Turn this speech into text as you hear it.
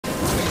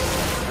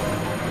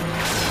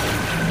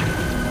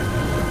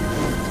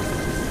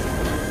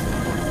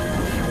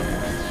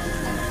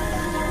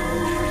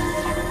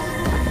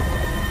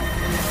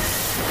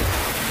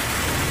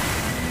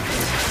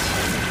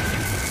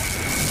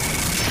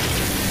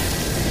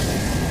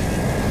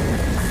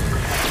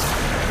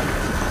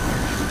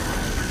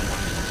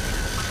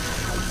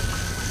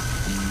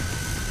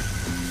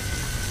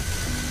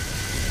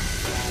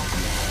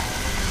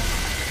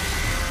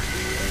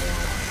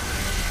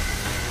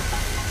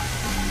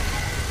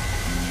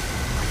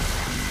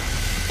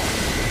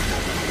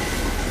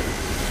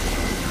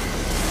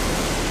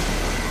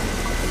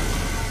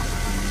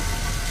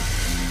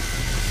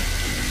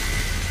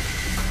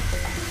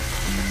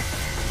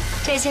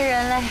这些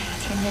人类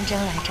天天争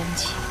来争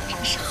去，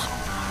真是好。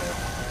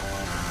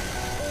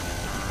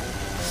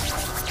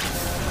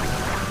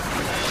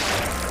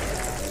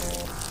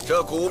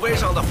 这古碑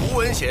上的符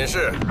文显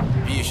示，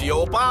必须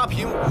有8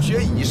品武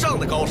学以上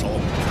的高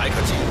手才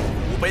可进入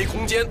古碑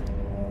空间，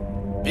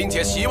并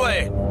且席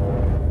位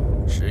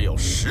只有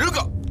10个。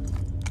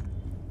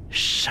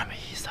什么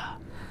意思啊？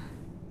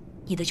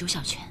你的9小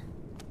拳，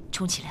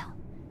充其量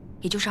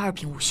也就是2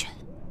品武学。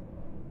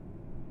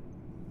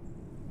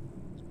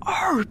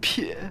2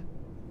品？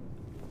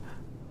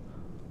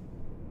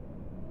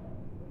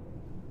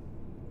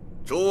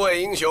诸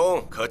位英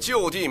雄可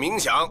就地冥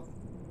想，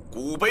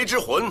古碑之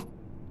魂。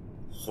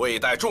 会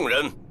带众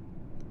人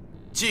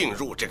进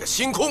入这个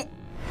星空，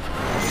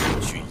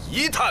去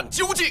一探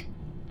究竟。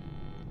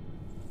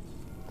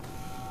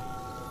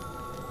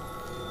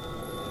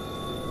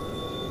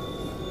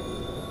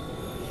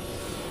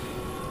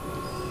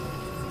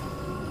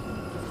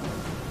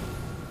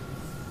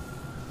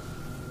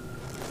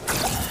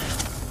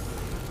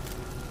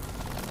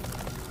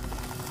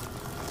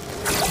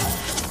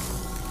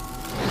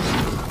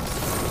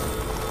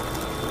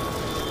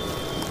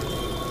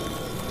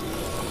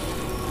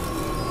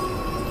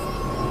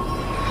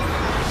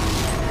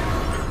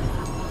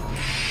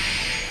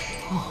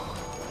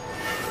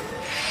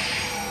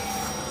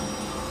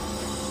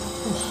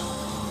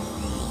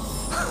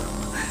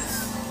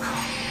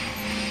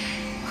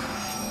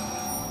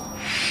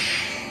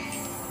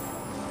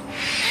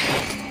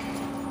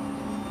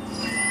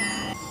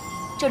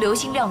这流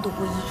星亮度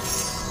不一，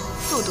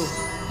速度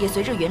也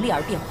随着原力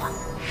而变化。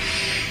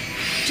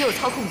只有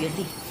操控原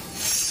力，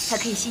才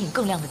可以吸引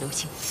更亮的流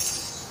星。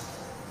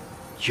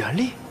原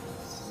力？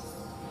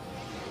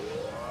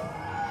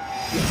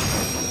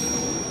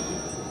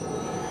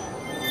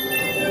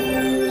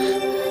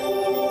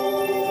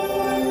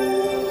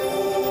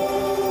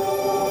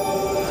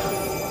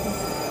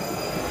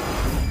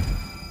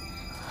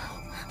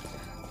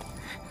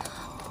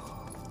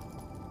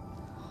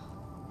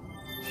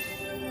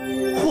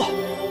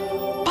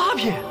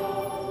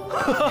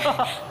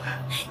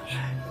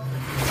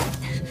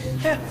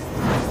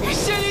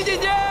仙女姐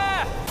姐！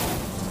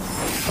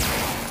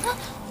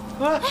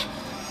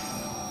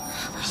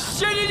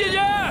仙女姐姐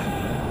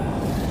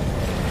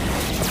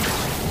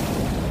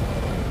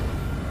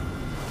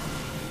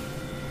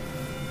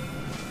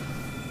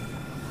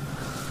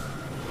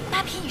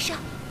！8品以上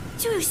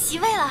就有席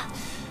位了。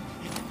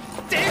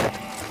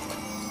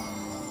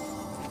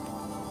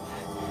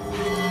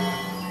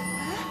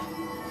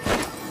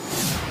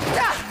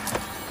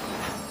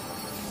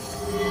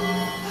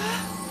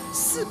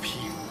4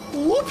品、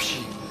5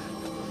品。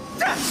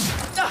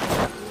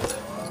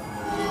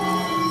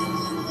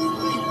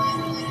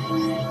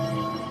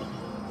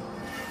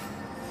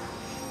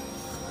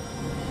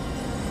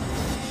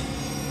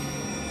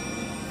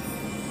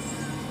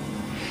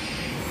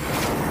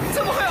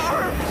 怎么会2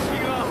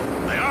品啊？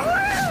美儿，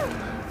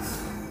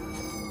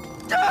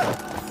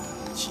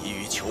急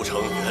于求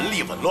成原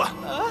力紊乱，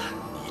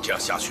你这样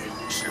下去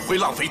只会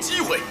浪费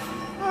机会。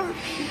2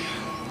品。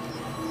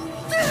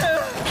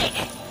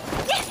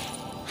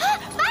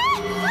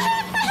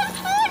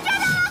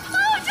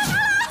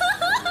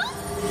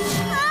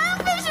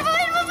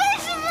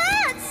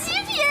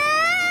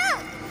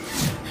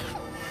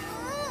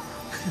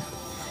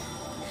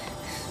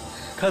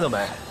 看到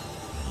没？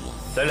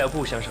咱俩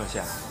不相上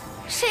下。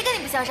谁跟你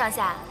不相上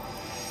下？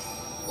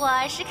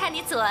我是看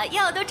你左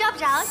右都抓不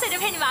着，在这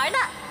陪你玩呢。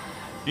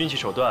运气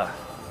手段，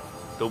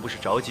都不是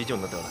着急就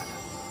能得来的。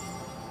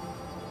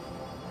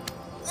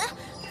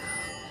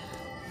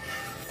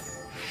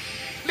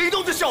林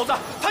动这小子，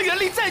他原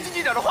力再进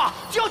一点的话，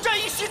就要占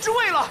一席之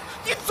位了。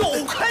你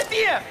走开，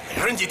爹！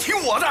美儿，你听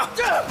我的。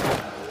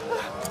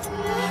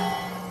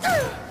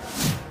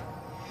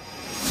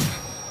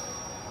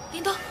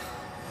林东，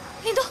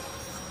林东。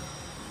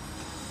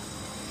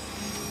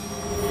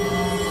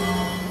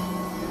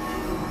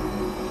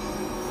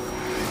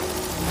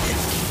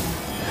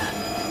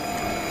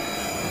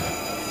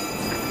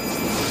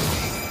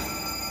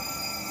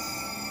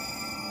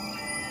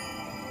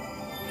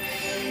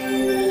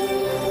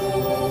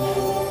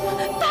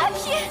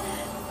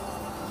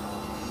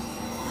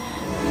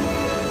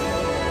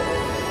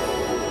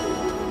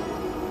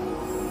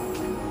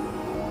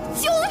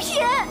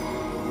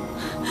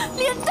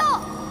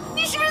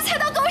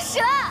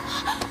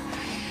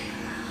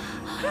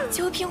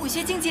 9品武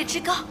学境界之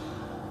高，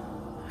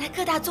乃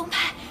各大宗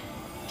派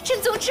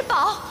镇宗之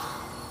宝。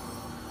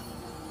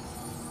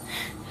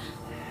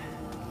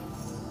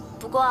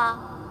不过，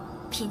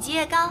品级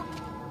越高，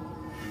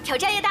挑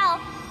战越大哦。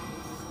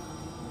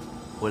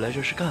我来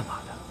这是干嘛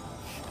的？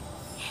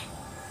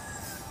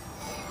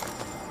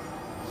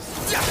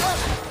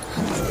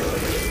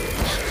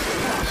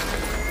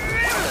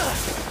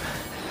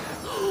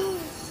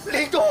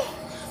林东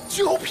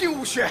，9品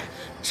武学。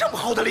 这么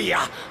好的力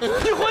呀！你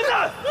混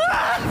蛋！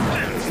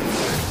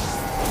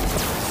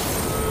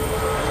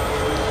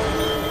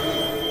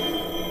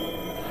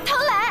唐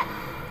磊，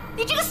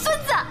你这个孙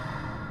子，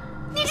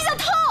你这叫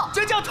偷！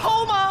这叫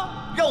偷吗？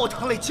让我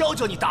唐磊教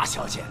教你，大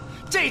小姐，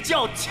这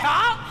叫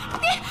强！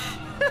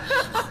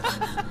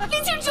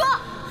林清楚，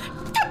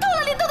他偷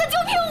了林动的9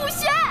品武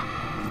学，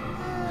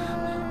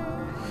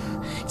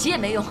急也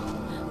没用，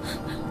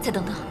再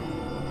等等。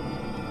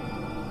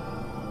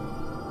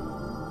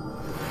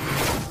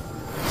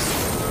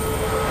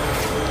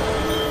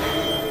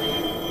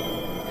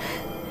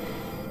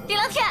李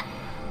郎天，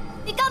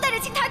你刚带着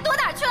青苔躲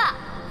哪儿去了？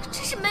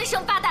真是闷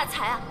声发大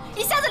财啊！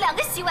一下子2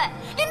个席位，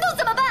林动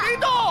怎么办？林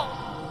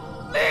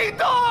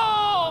动！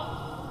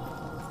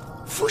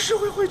副市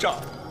委会长，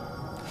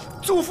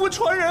祖父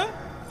传人，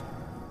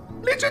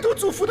连这头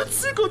祖父的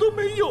资格都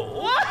没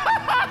有啊！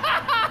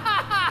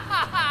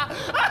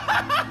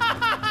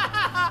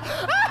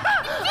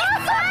闭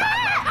嘴！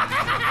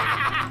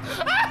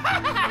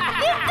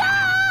林动！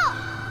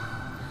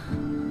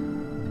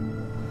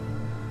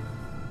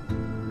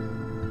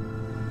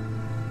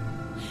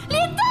林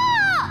动！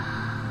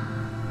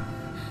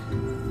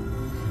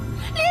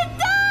林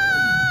动！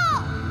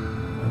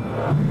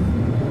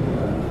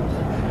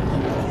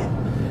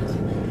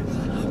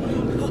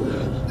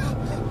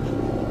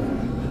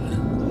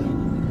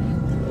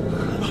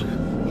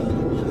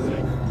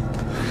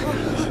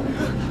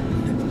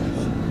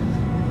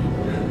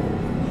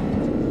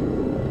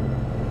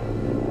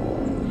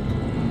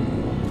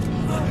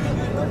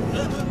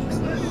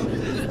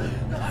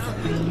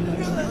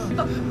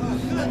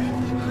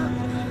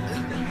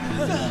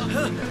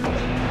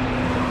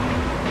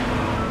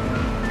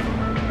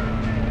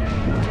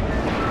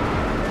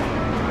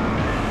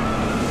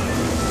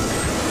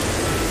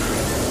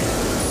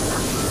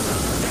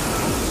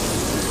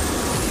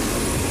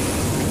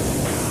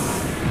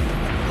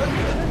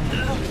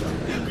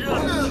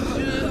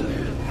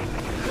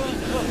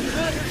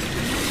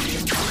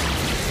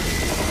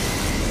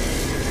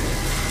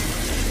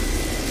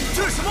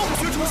这是什么武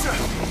学出世？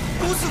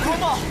如此狂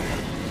暴！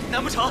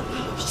难不成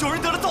有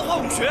人得了造化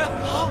武学？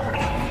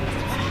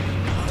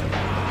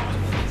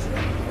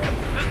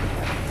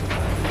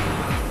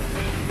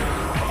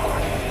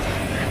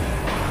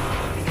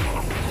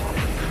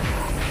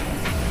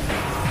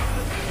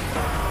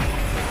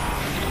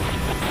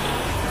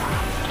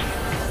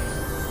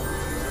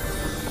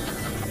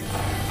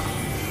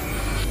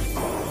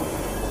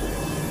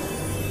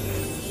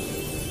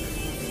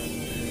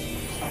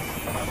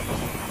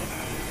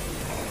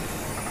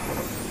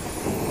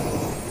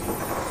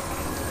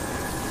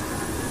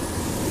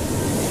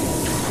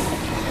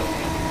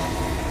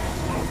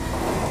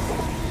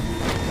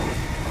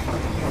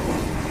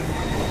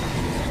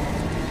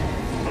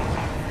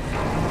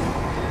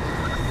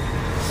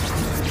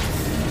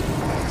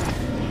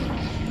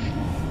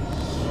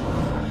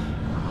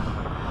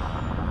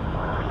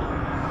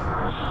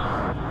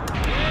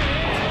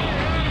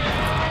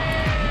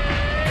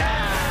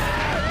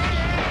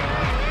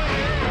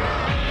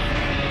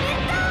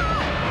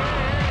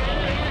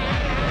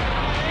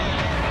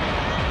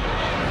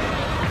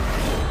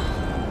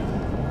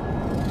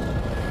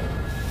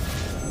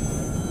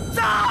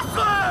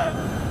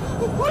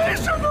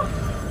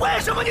为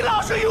什么你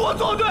老是与我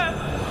作对？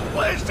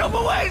为什么？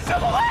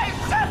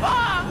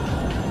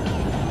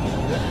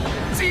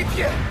今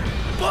天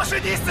不是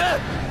你死，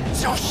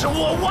就是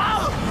我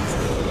亡！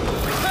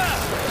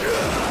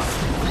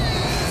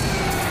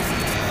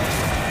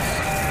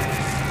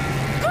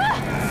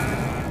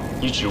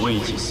你只为一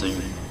己私欲，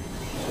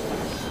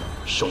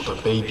手段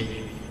卑鄙，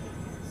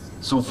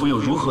祖父又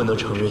如何能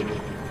承认你？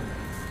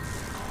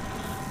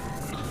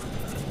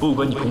不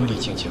管你功力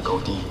境界高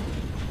低，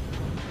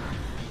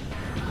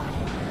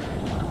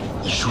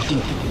你输定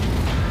了。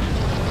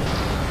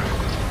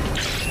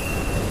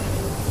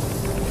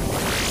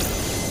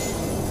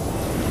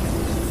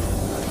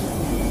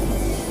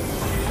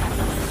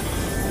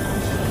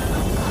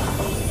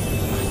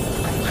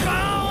好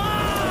啊，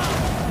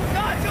那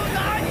就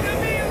拿你的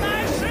命来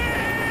试！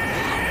大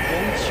荒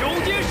囚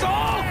天手！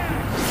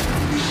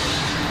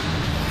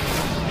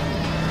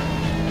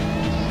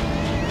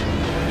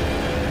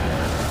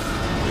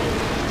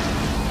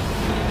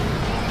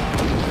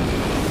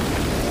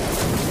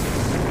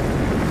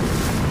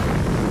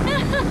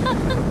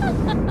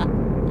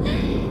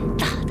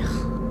打得好！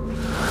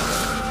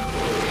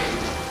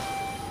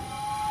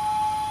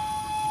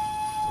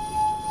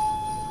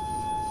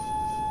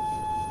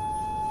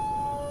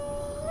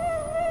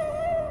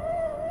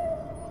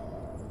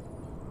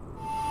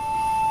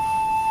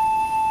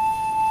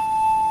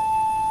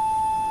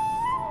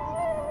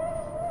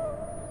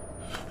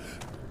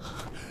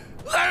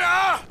来人，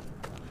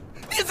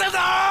你在哪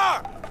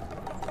儿？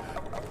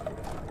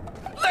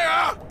来人，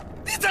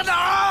你在哪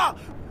儿？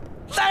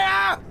来人！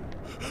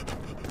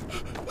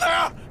来人！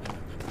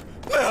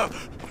来人！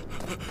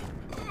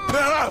来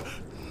人！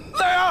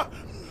来人！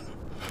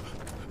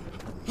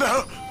来人！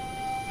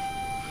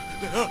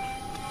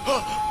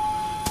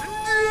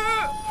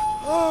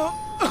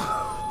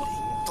林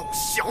动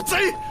小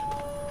贼！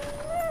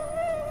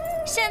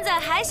现在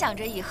还想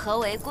着以和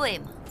为贵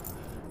吗？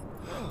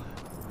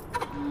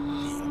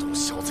林动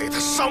小贼，他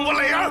伤我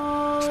磊儿，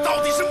这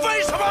到底是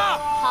为什么？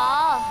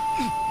好，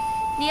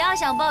你要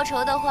想报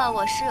仇的话，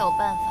我是有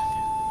办法的。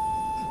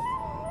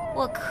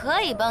我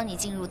可以帮你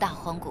进入大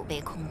荒古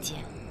碑空间，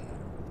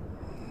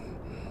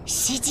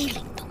袭击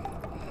灵动。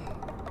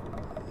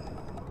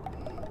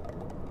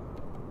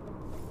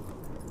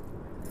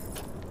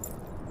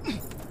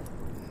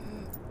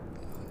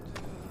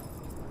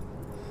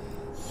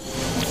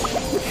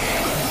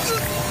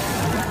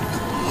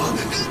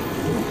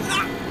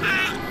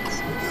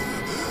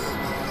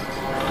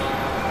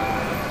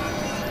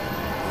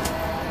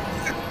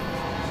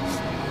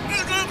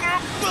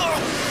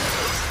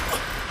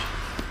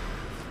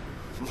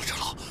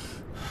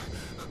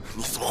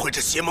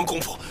邪门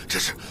功夫，这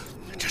是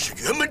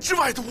辕门之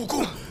外的武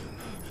功。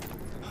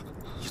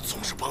你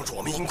总是帮助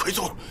我们阴魁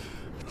宗，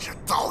这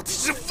到底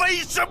是为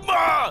什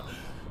么？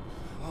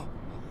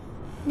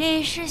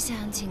你是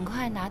想尽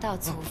快拿到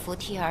祖父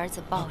替儿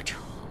子报仇，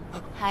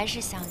还是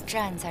想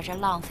站在这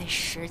浪费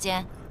时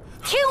间，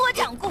听我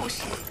讲故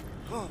事？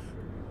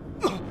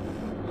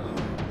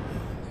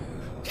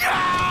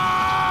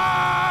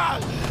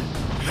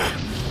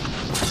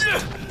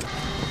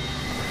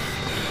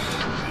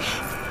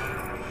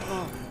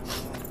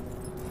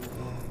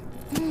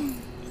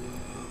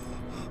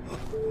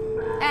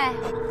哎，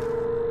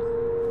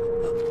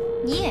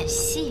你演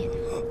戏呢？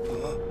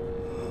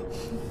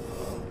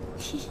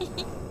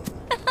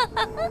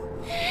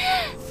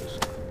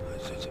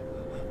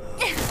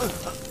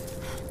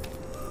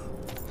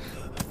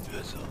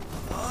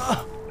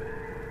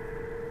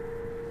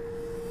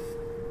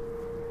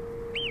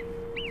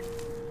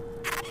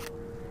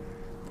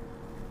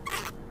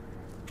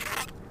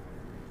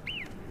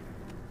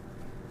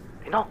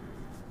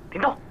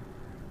林动，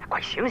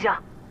快醒醒！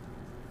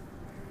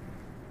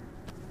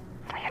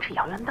哎呀，这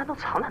养元丹都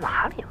藏在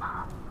哪里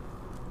了？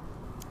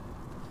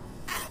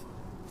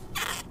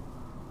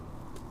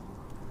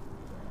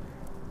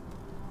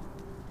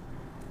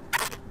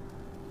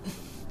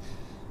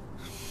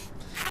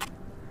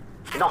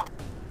林动，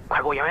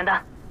快给我养元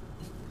丹！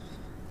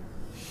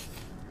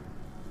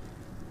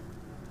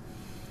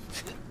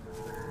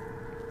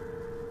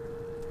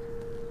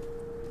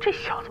这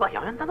小子把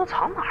养元丹都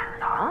藏哪儿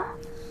了？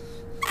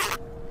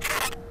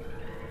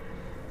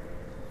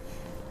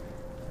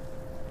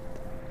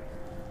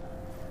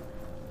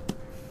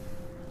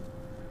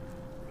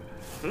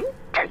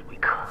这儿有一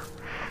颗。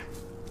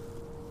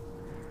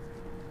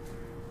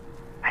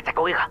哎，再给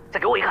我一颗，再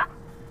给我一颗！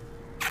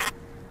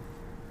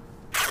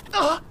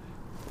啊！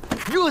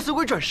热死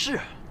鬼转世！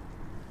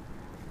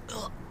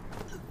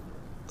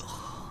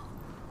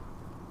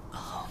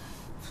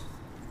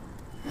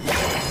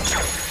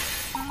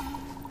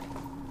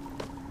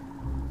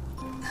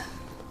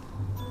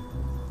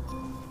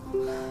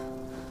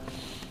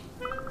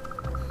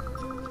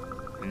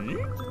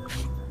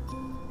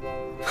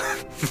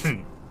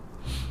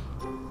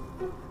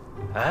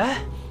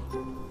哎，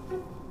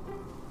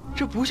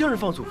这不像是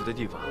放祖符的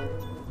地方。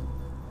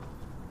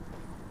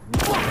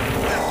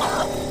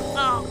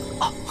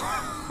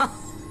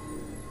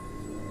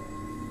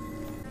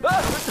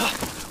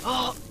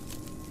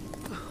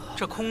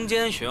这空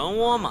间漩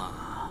涡嘛，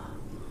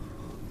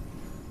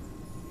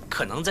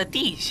可能在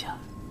地下。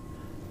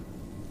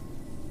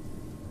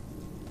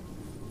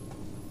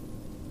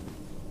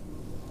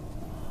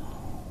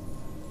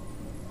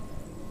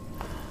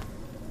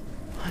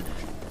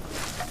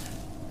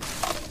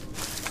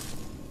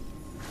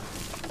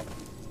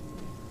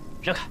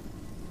让开！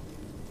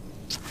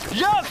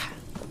让开！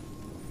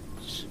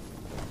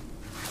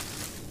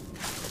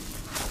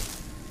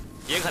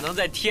也可能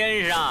在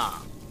天上。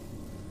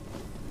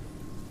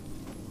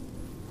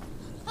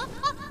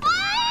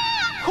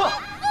嚯，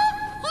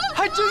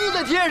还真是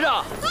在天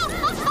上！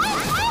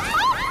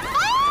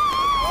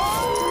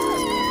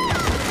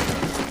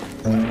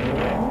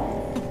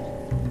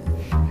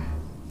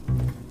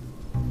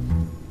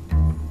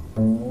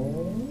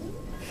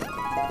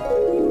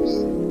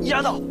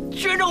丫头，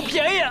居然占我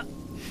便宜！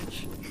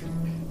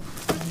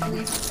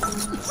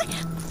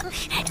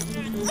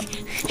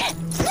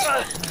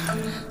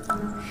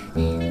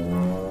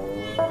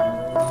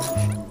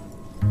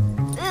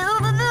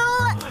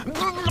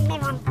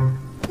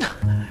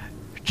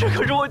这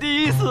可是我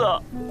第一次。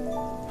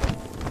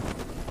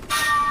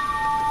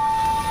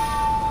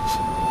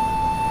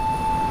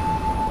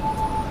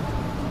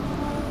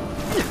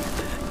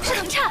是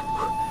冷颤。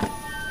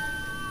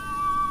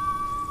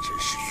真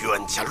是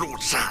冤家路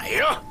窄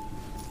呀！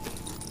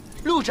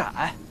路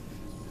窄？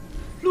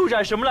路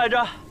窄什么来着？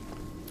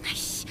哎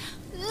呀，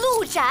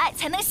路窄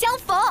才能相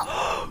逢。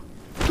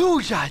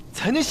路窄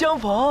才能相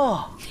逢。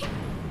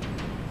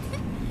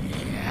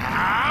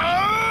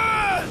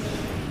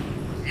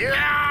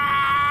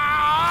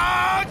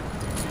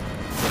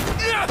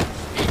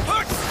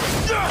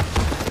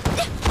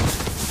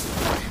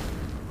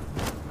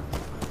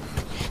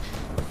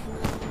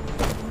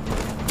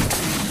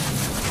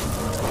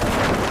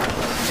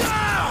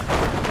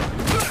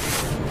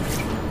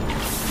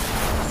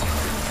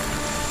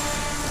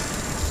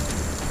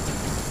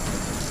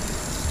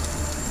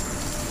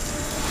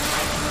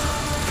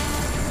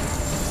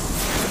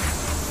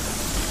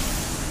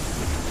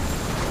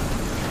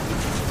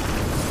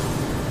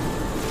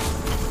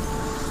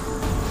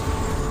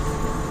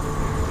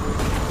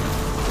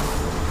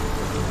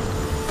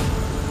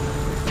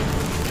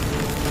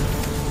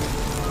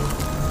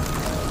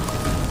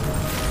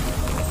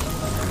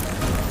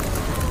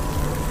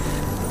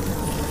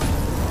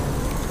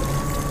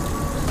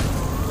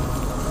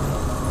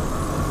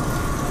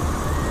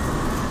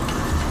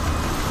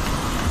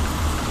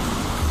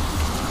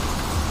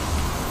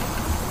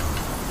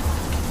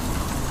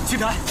青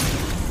檀，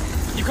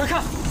你快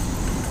看，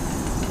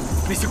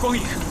那些光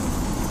影，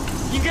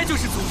应该就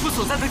是祖父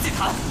所在的祭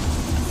坛。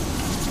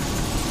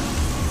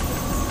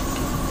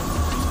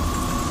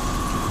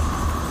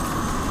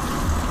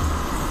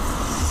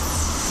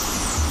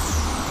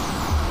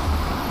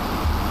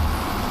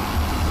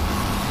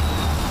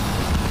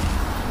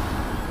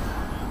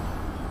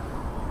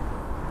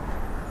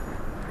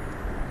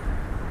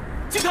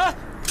青檀，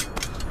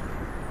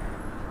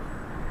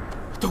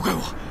都怪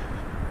我，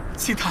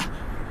青檀。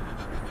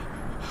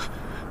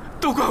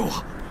 都怪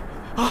我，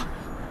啊！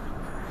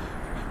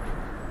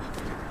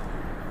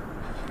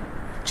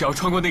只要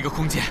穿过那个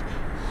空间，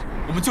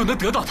我们就能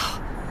得到它。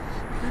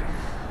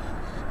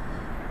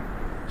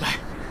来，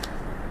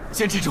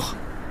坚持住。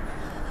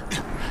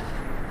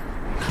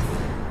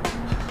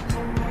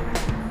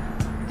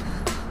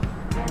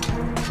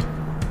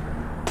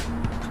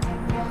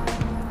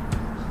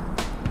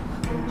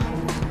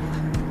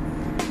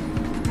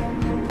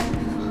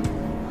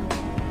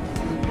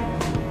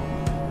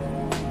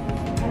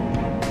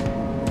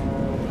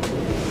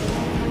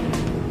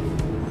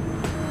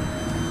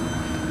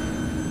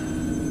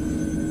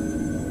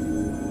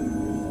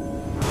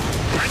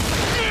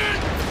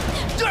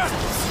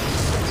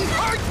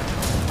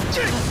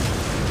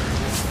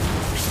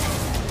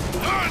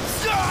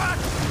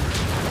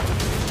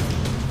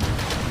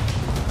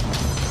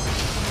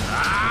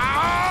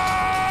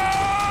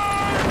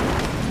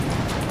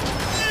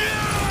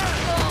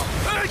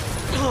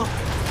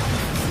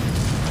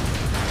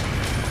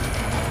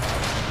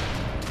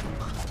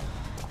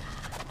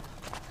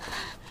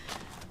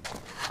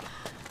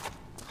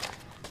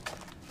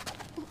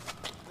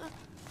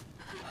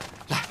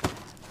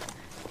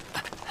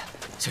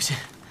小心！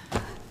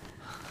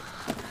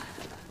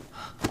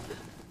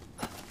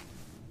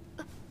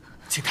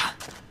青檀，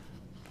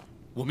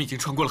我们已经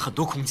穿过了很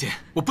多空间，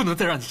我不能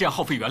再让你这样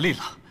耗费元力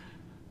了。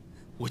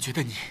我觉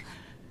得你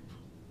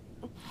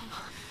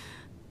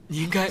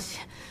应该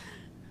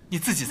你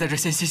自己在这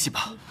先歇息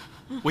吧，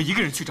我一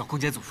个人去找空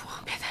间祖父。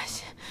别担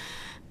心，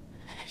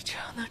只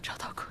要能找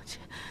到空间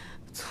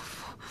祖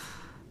父。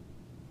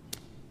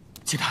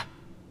青檀，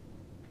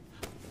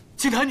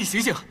青檀，你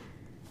醒醒！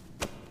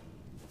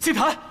青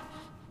檀！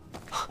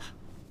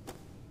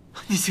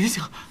 你醒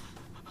醒！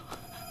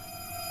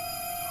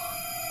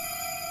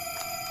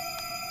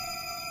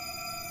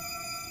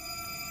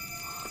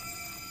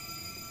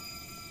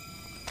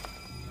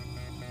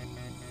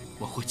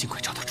我会尽快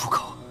找到出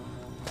口。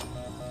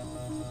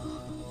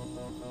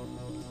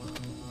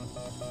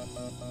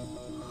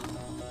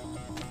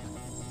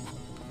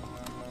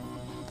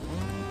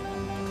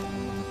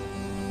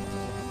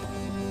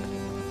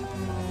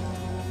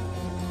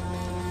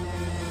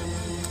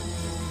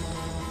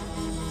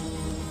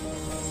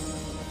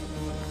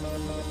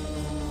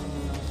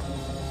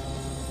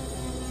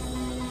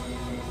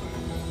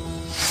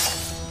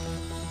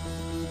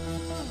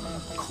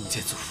空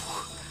间祖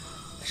父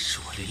是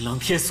我琳琅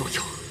天所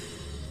有。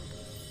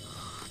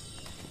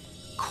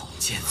空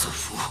间祖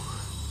父，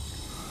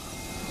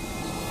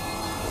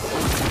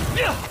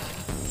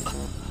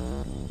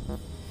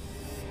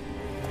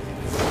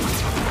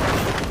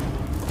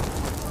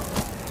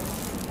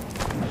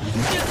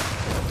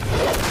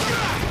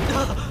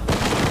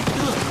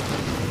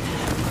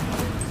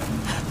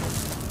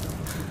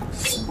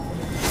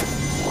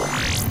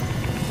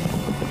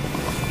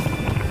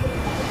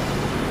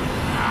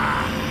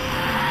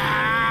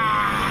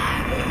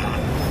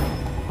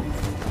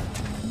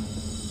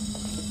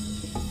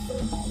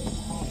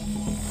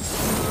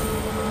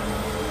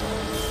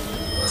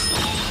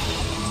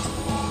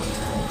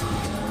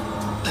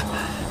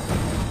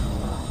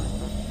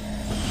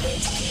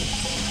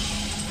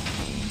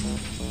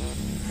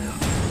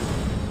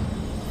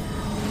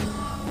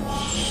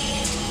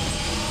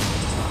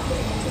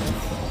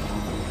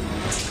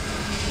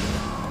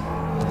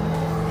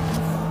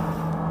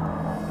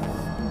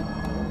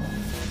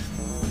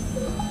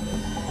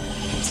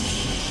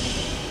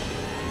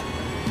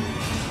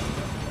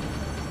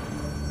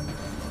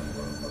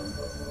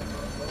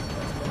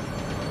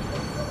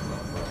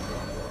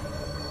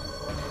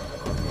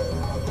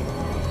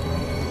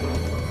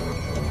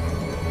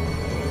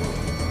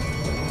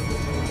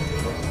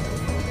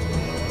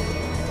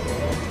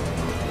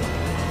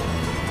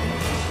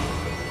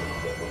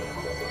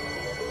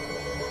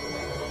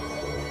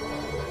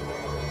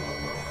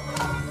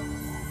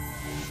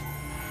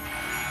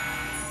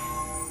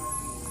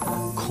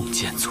空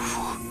间祖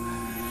父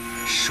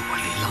是我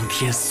琳琅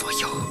天所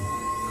有。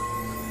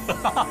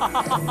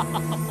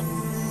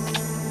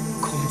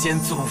空间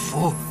祖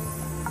父，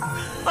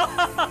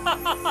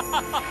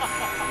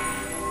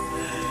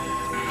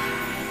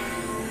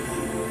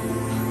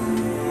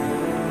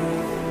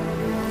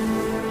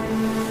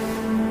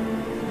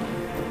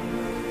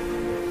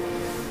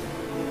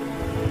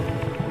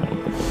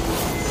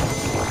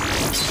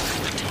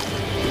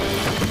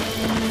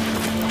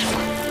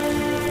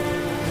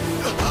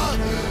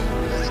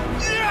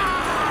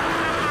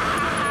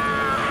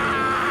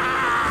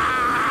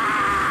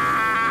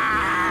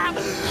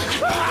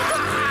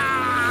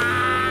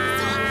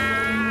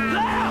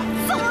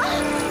怎么了？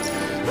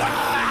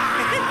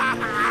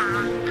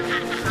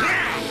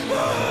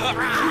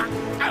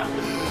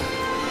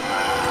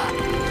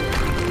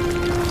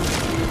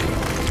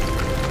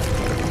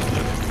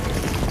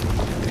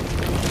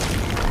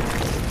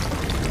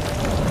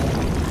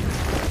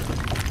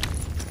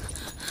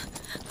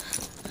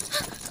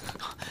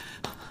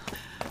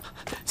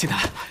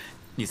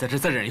在这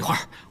再忍一会儿，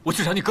我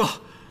去找你哥。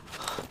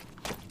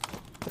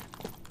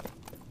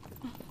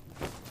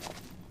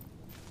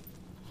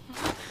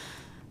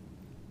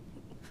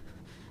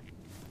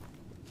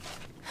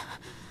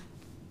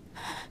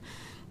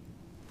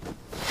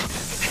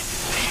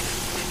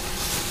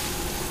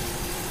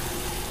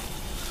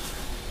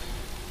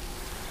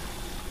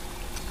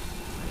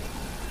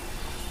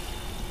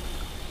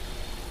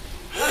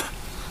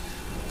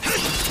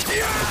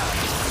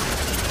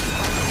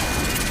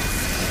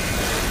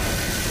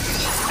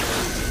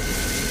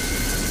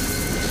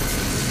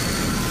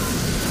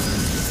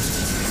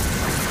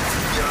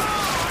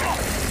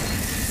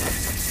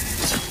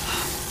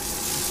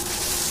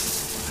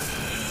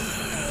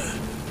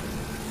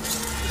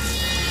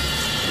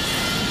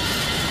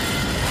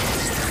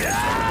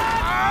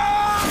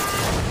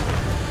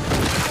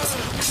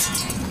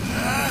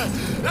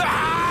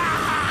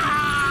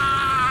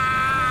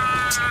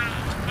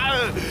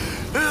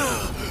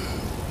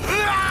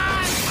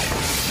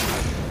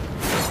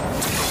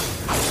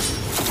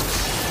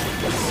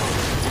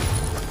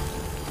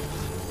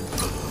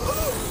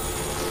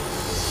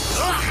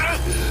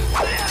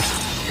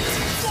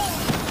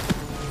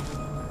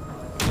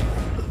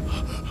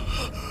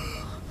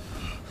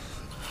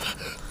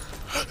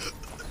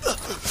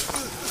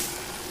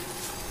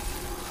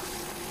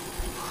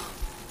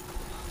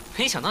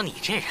没想到你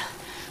这人，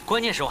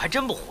关键时候还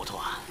真不糊涂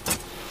啊！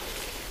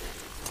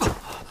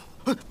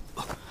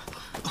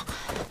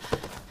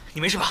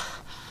你没事吧？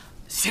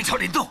先朝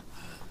林动。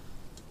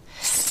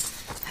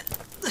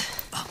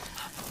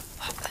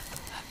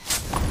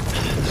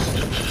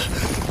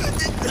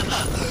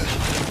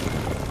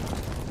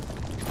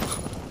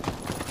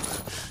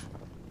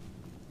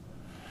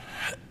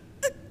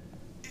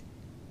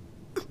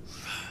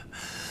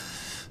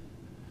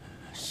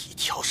一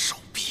条手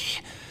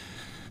臂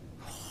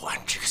换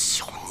这个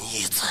小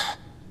妮子，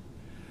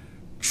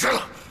吃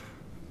了！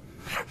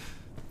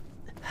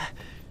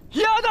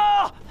丫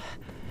头，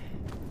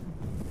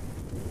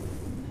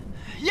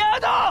丫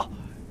头，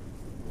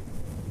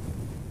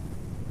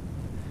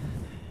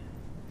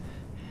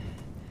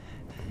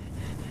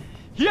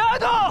丫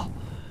头！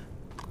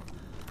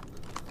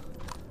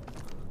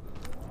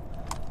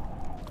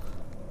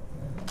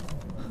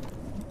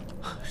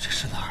这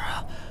是哪儿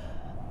啊？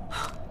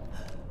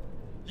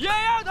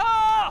丫头，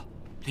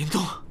林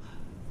动。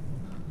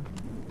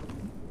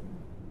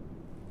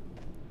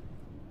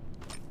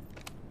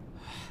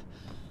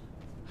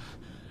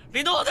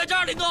林动，我在这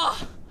儿，林动，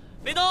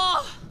林动，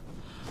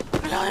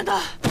羊烟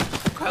蛋，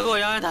快给我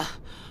羊烟蛋，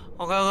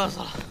我快饿死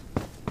了。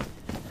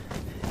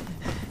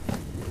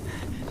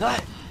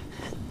来，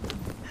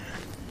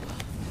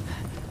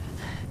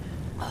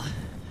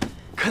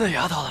看到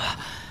丫头了吧？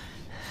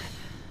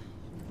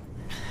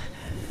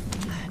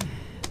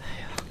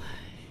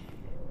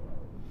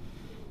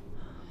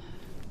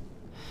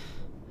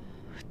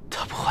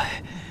他不会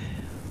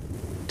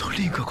到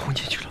另一个空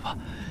间去了吧？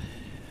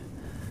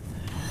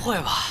不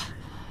会吧？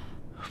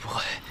不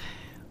会，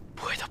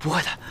不会的，不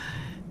会的，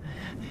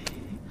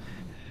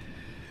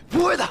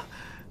不会的。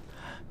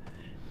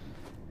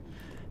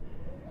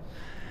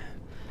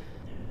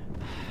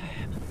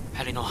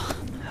哎，林动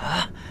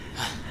啊！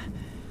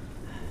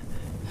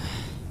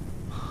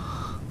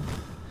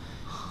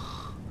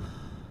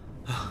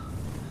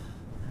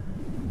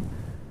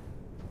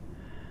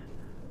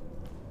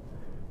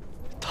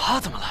他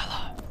怎么来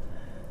了？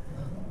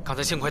刚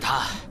才幸亏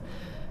他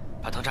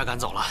把藤叉赶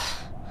走了。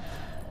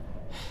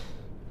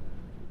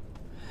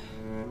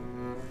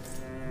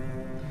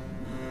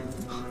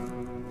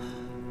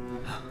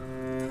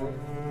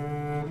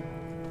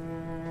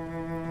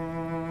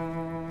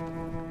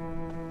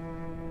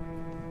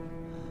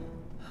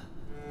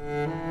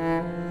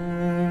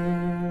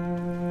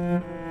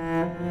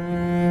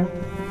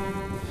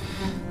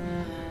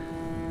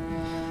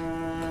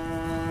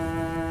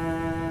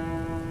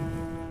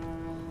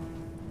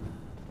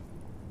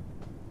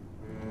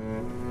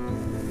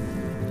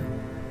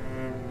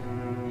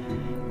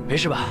没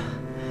事吧？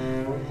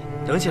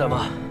冷起来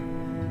吗？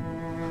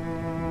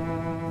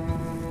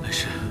没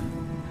事，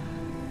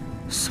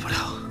死不了。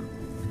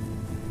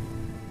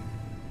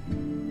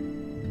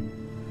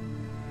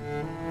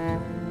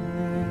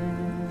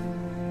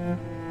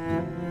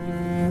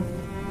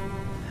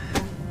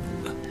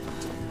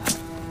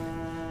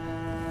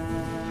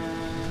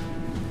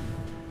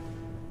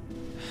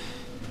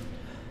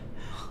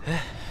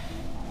哎，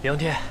梁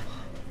天，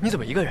你怎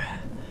么一个人？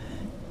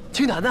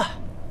青檀呢？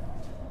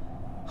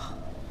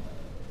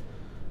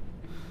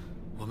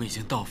我们已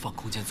经到放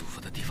空间祖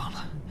父的地方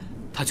了，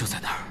他就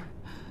在那儿。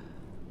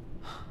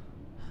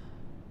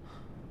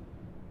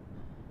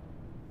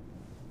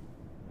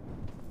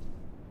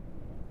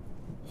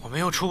我们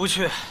又出不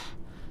去，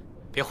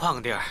别换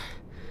个地儿，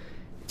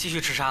继续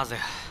吃沙子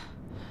呀。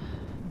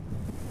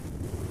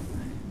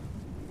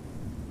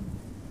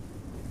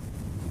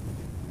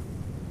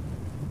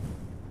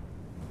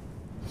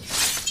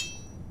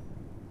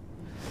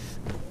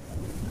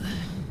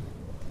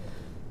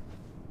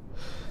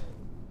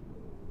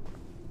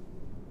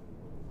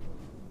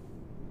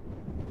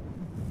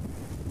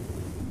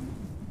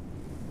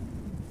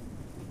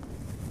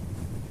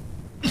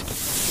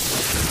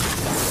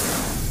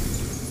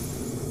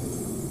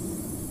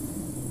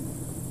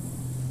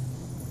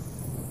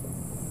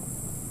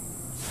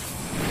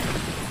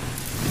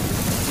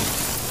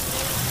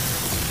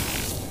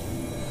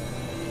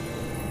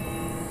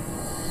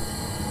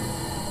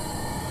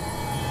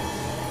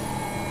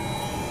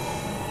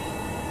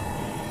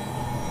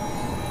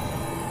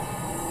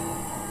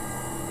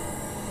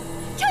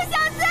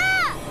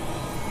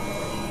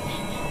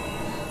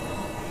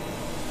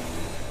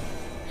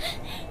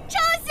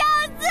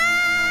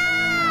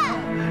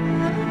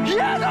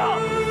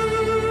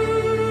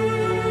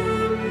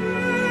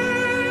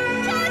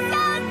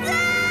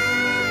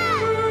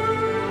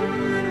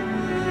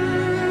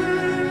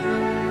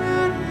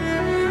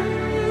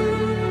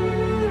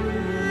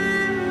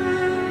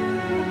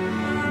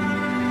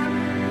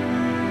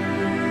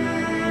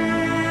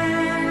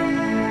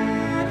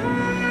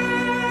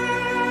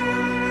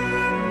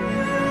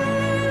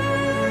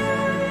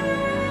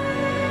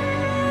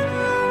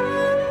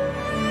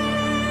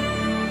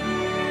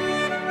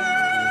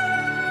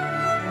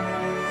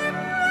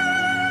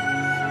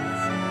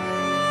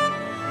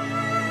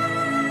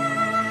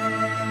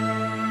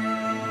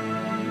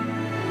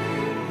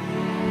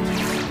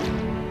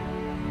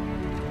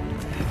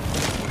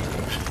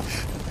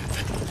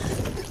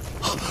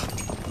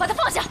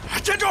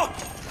站住！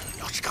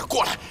要是敢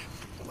过来，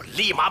我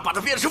立马把他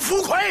变成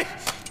浮魁！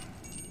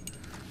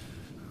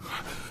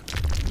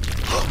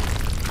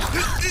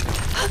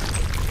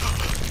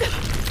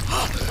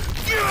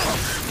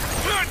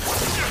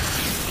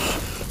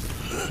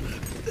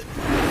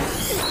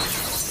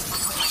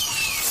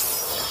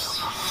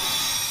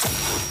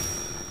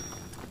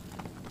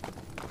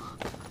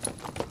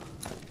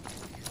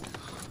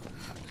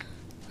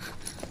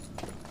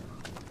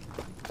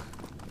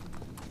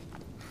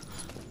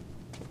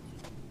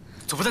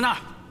祖父在那儿。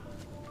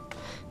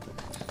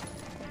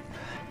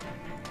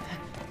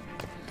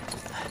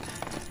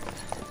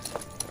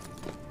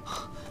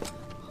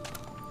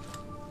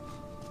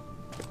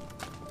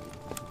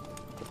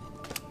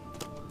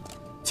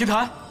金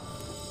坛，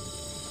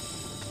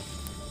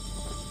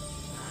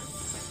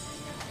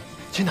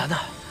金坛呢？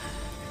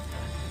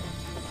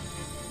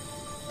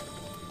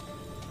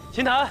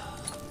金坛，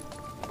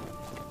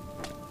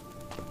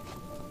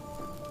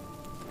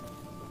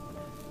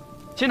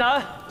金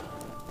坛。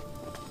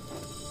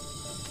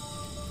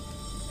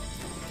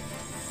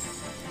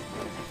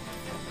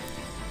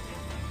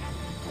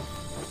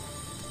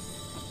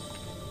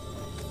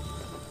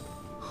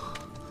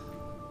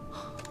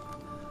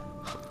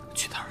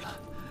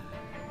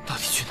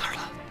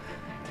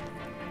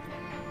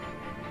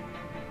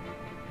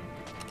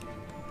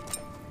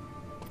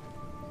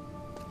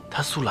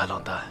 他素来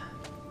冷淡，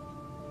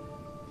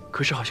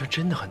可是好像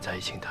真的很在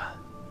意青檀，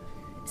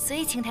所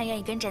以青檀愿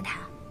意跟着他，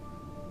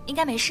应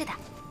该没事的。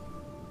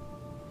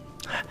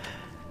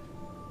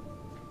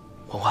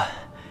婉婉，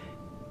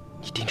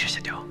你盯着下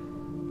雕，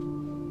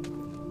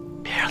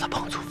别让他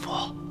碰祖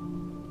父。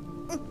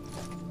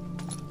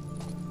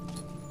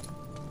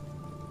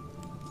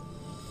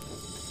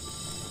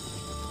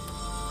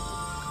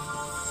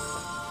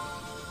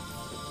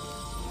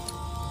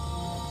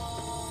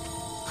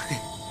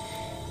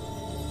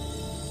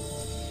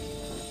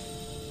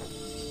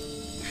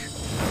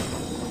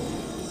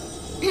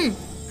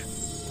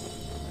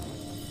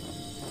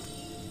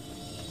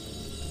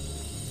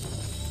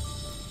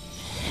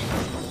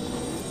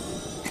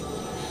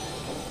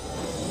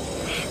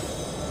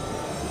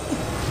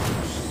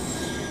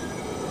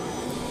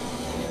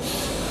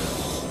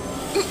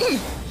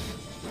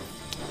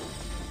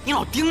你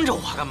老盯着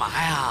我干嘛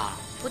呀？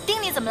我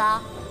盯你怎么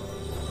了？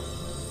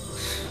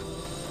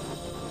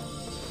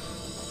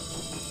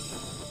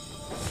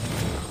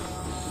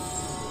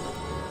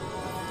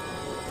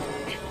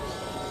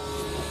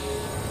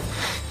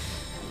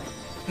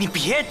你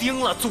别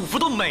盯了，祖父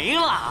都没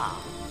了。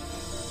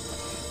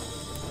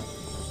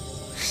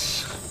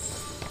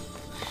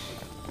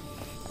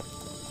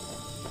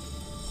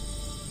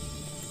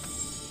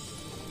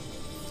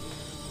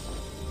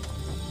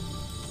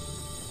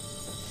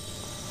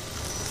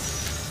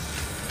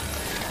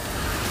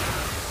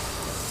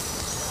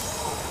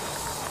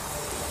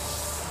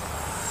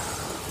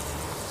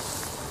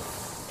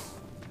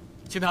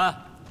青檀，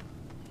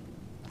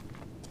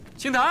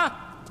青檀，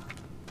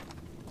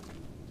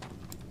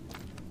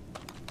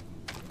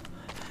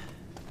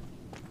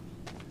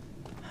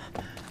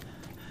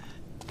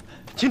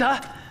青檀，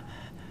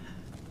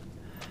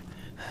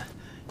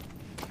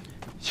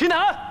青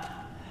檀，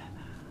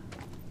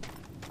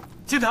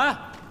青檀，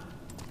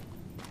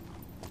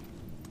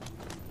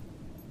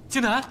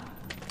青檀，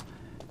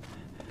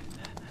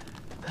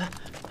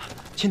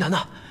青檀呢？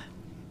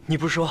你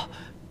不是说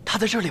他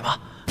在这里吗？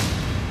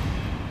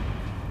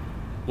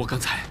 我刚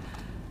才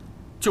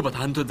就把他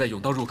安顿在甬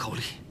道入口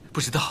里，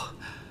不知道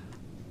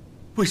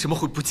为什么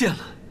会不见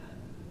了。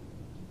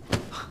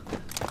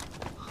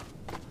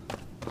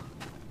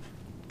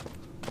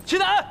青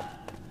檀，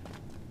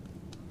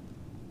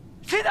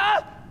青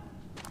檀，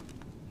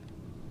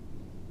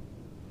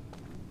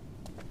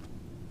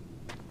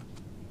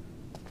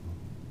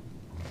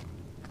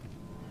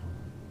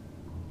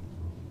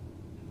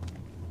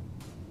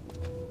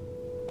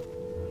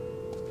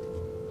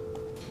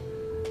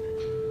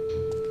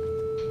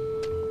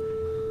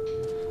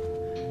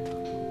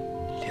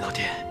林老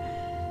爹，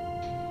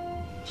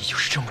你就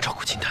是这么照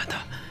顾青檀的？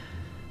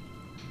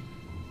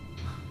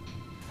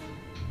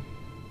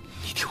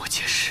你听我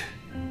解释。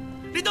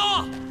林东，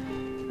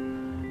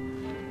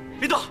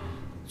林东，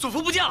祖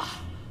父不见了。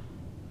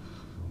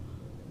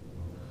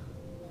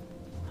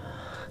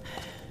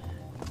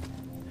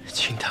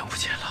青檀不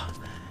见了，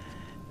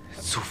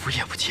祖父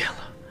也不见了。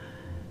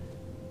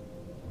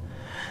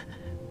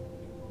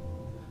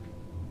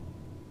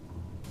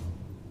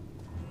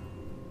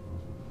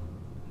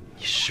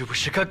你是不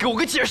是该给我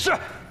个解释？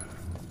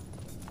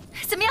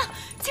怎么样，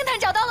青檀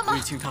找到了吗？我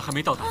与青檀还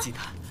没到达金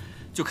坛，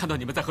就看到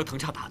你们在和藤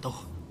叉打斗，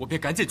我便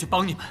赶紧去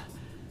帮你们，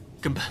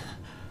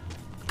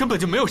根本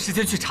就没有时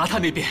间去查他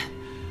那边。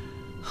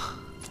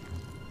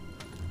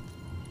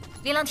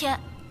林良天，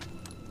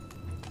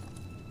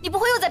你不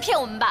会又在骗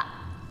我们吧？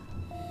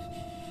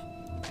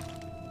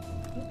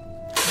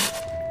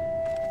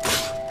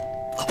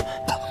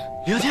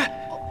林良天，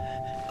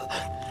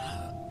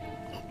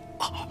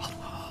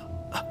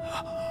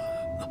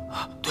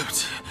对不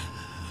起，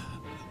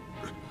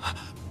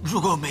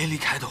如果我没离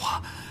开的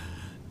话，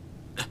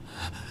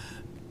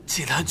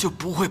金丹就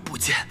不会不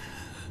见。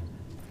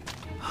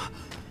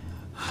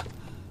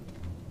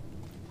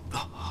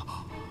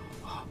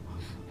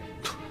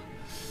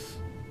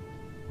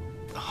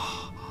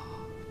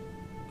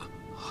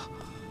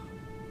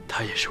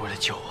他也是为了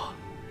救我。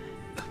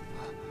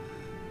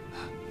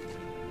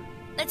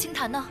那青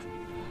檀呢？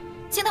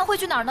青檀会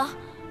去哪儿呢？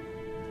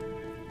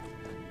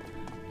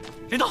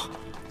林动，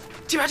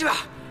这边，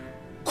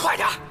快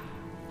点！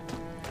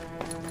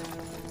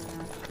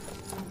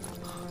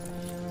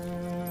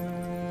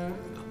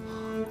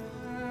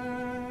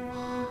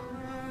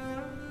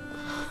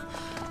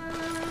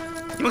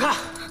你们看，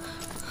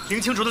林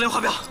清楚的莲花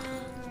表。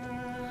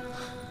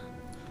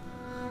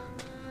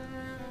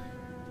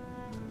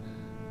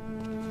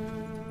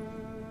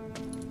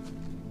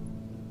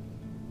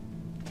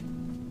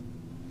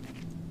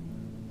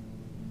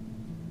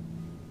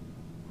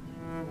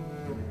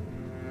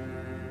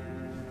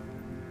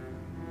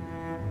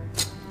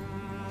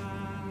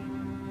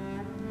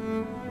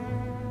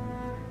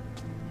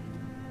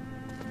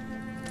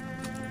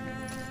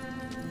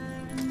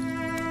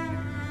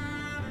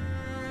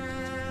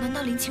难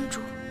道林清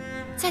主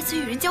在此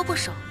与人交过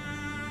手？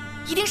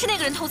一定是那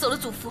个人偷走了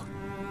祖父，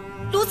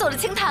掳走了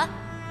青檀。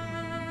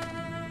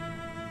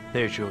那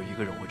也只有一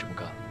个人会这么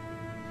干。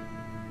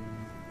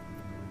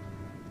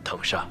藤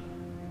煞。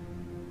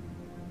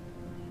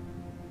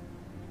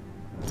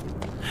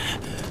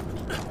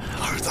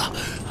儿子，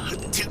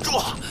挺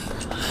住！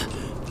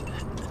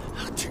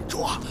挺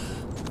住！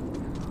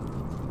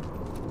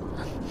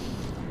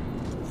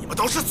你们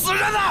都是死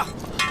人啊！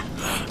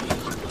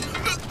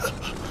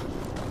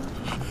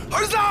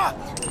儿子！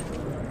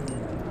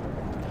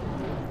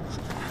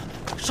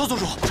少宗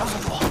主，少宗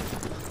主，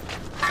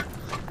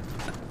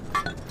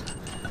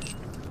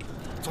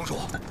宗主，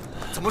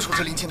怎么处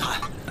置林清檀？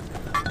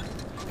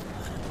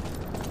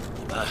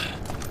你们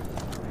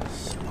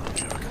先把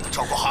女儿给我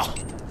照顾好。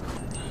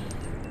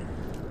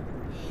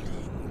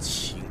林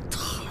清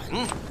檀，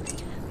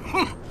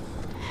哼！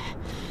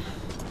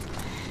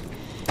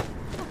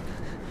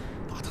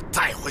把他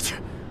带回去，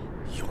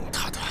用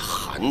他的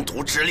寒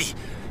毒之力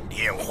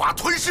炼化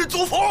吞噬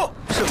祖父。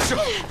是。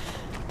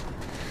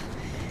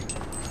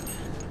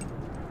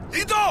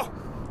林动，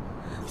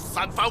你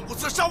3番5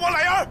次伤我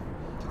奶儿，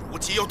如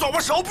今又断我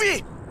手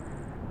臂，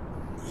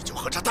你就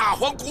和这大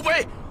荒古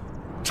碑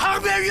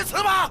长眠于此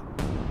吧！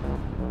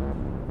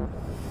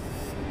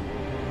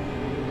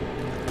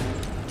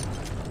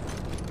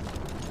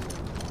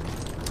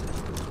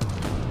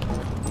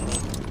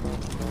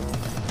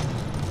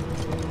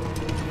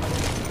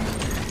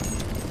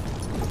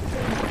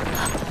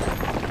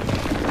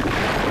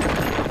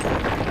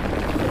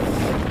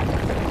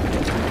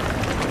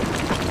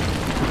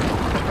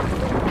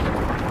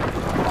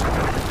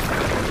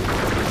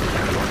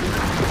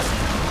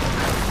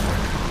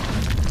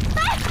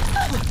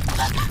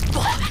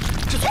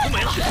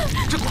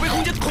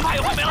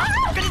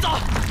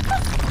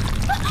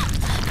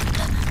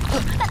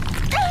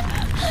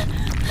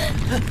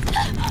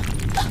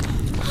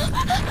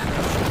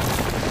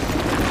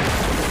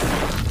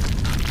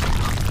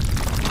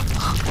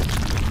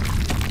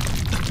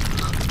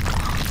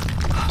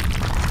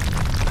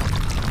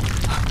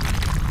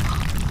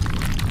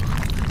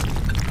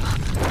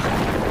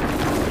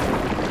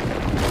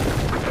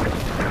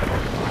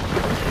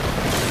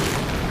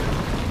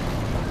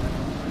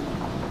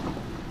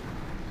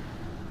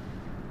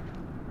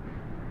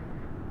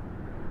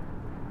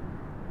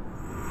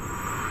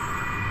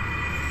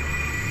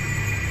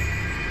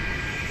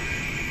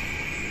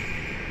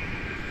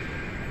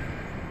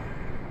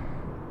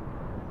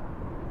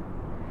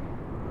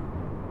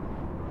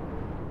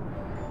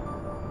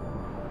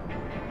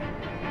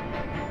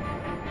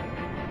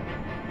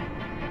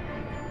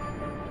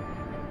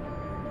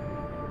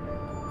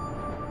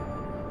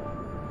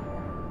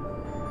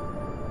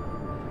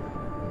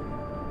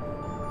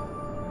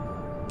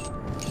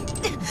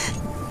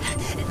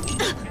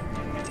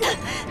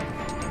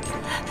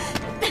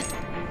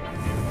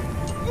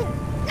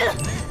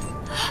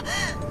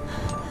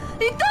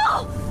林动！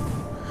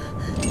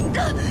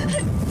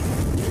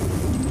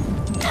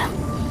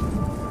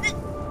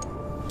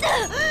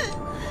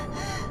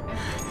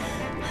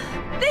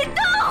林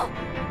动！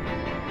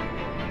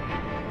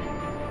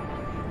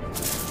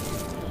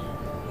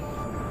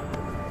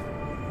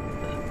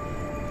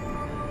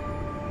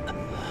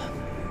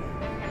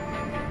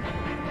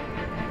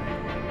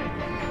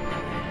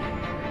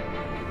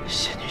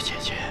仙女姐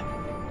姐，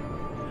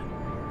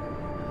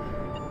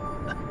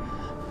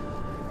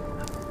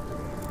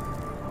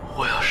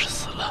我要是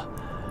死了，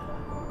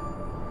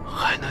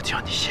还能叫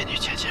你仙女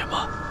姐姐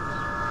吗？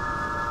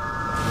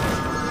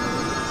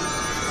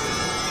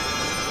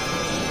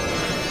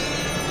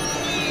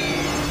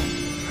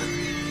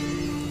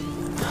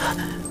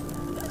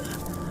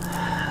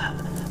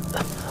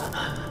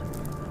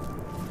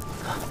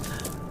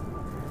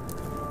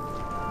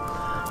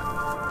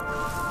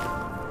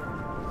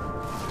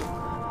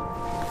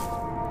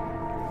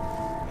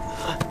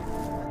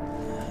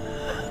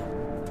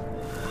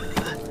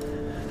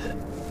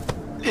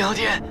林老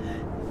天，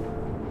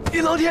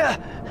林老天！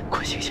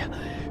快醒醒，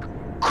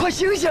快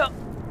醒醒！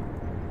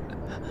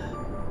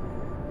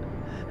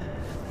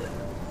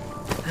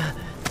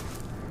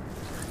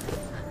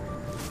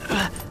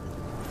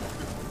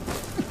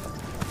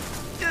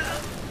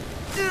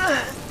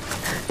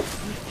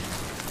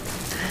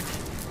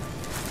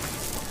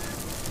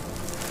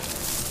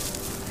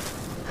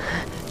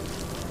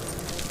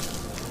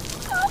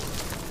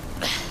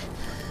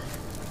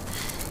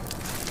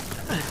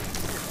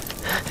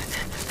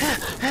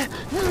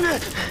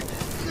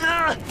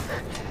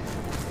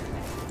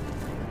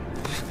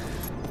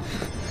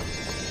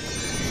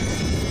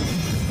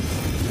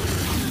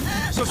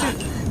小薰，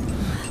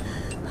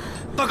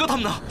大哥他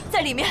们呢？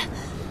在里面。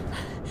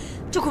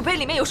这古碑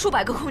里面有数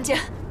百个空间，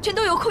全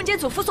都由空间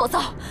祖符所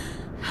造。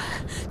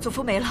祖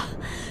符没了，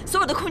所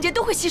有的空间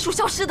都会悉数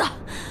消失的。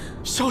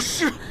消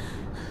失？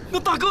那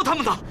大哥他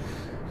们呢？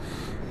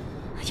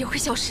也会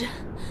消失。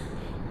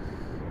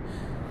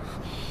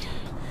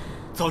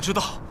早知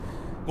道，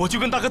我就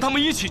跟大哥他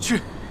们一起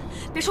去。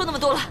别说那么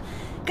多了，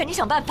赶紧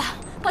想办法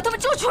把他们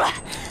救出来。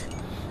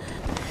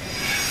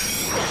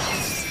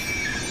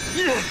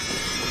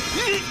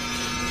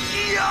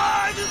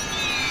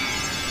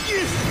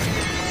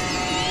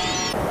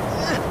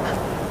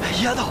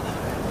丫头，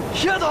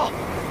丫头！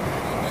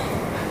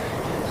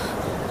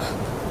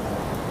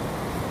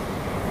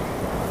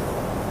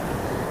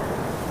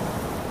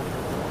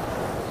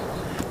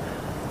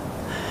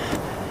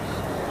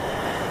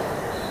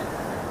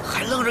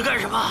还愣着干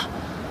什么？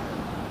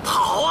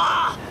跑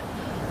啊！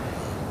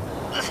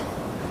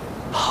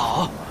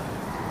跑？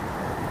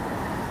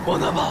往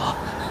哪跑啊？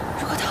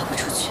如果逃不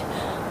出去，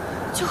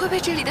就会被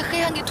这里的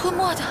黑暗给吞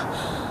没的。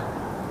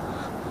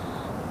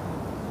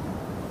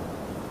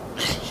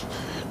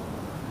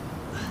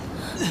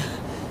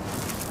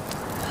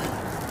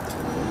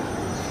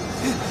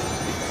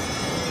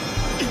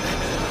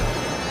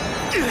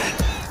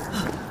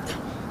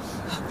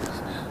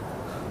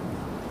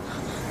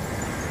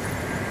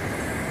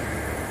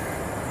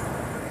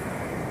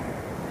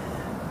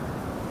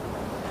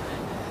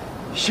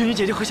轩宇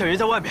姐姐和小云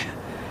在外面，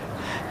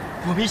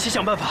我们一起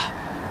想办法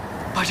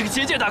把这个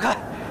结界打开。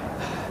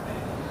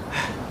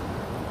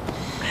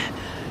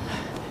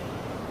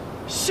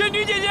仙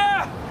女姐姐，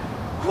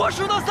我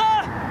数到3，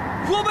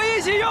我们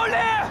一起用力。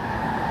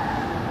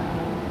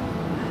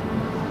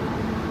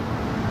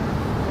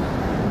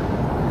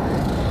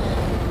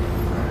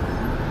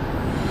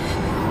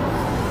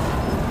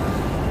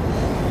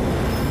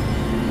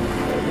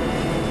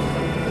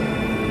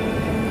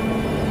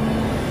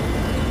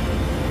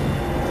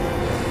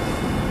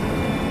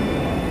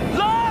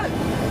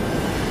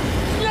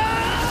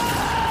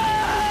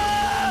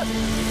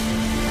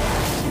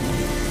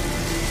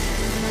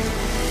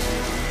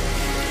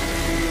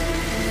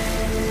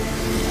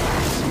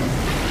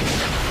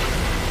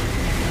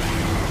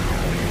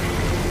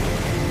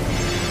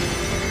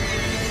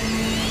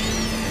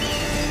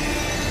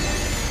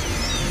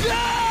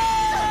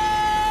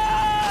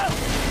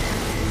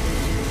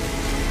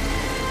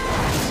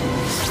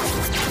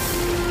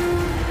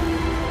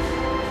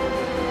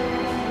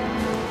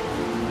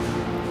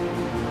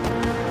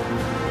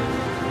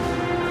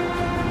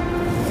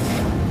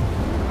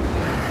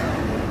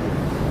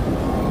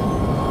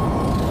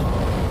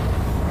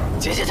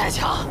结界太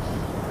强，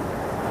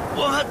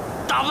我们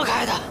打不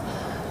开的。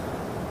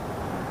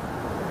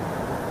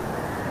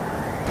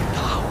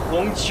大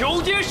荒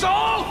囚天手！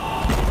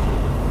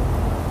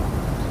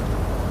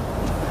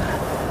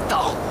大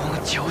荒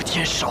囚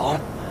天手！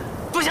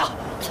不行，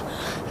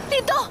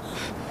林东，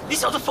你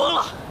小子疯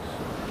了！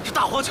这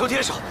大荒囚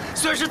天手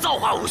虽然是造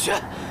化武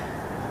学，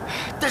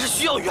但是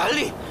需要元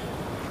力，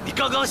你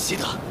刚刚习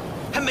得，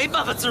还没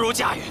办法自如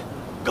驾驭，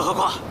更何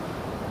况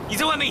你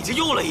在外面已经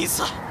用了1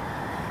次。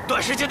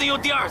短时间内用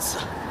第2次，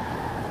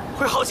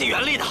会耗尽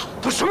元力的。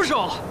都什么时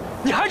候了，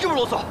你还这么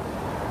啰嗦？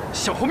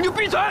想活命就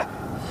闭嘴！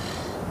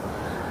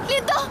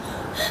林东，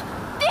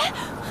别！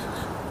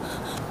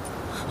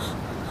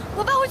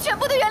我把我全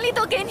部的元力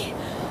都给你，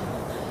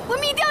我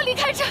们一定要离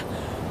开这儿。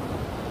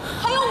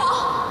还有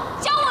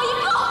我，加我一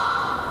个。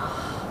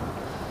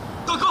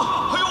大哥，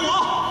还有我。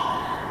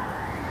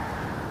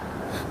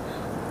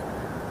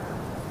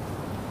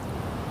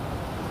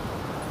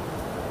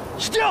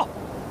石雕。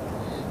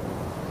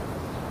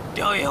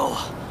刁也有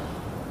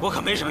我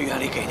可没什么元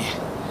力给你。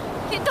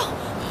林东，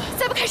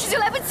再不开始就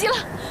来不及了，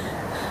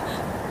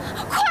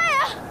快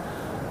啊！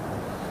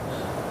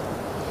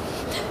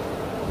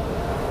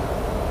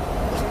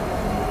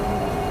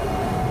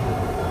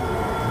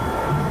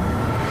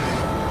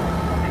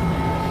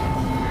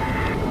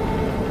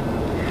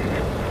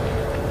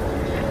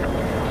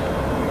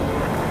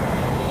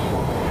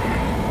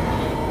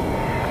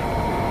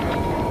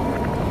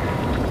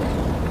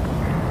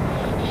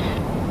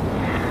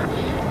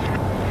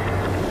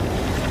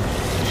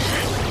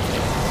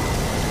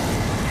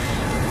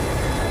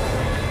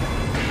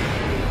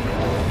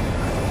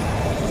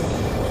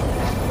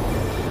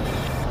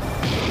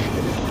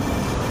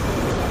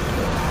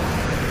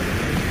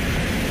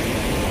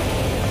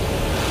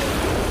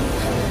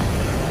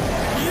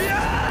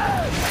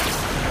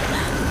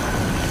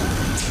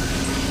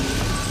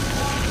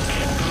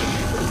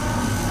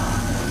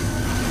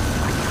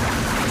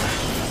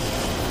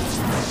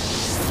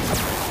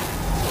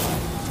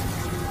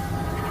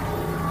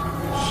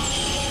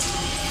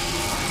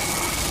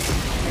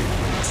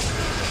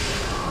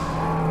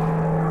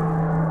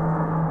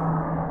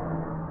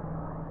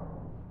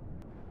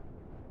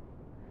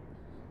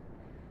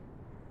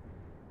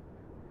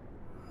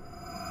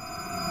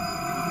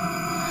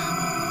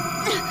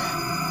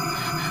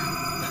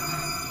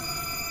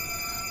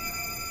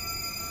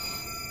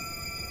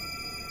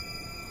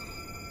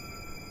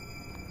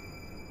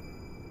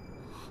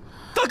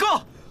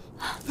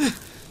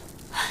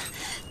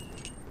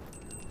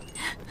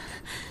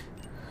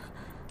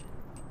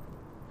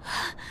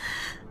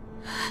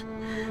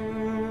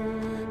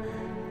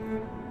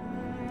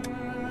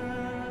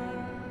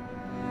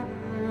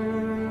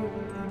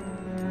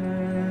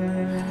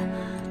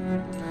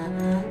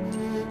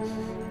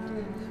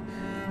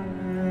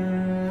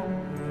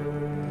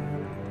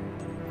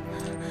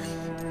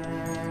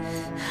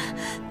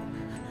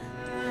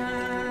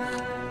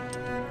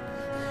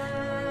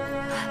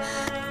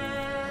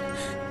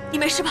你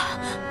没事吧？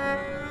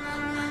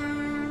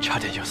差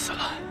点就死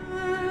了，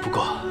不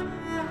过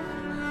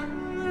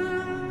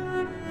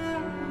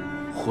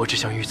活着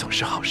相遇总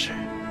是好事。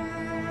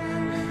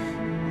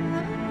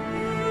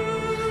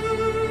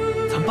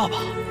咱抱抱，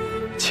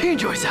庆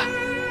祝一下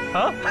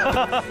啊！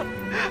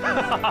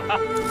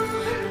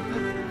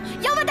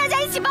要不大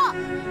家一起抱？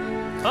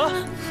啊，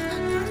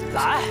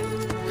来！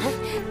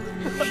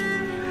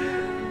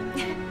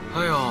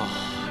哎呦，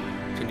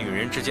这女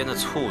人之间的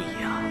醋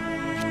意啊，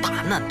比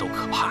大难都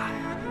可怕呀！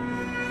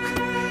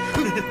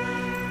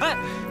哎，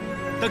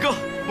大哥，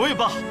我也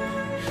抱。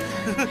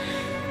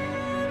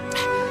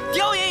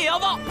刁爷也要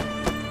抱。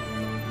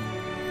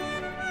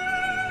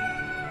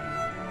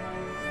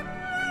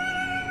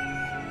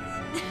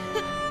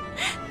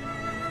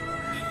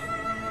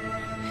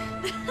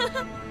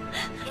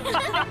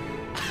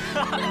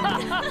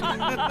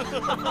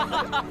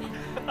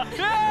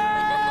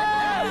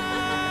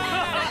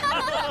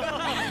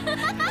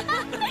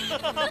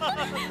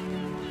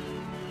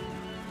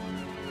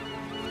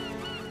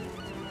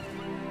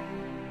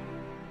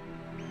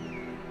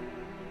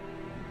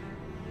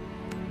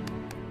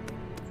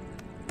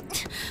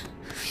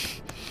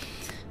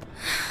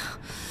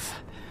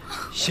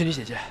仙女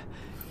姐姐，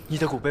你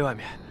的古碑外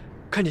面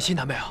看见青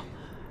檀没有？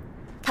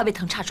他被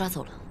藤叉抓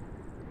走了。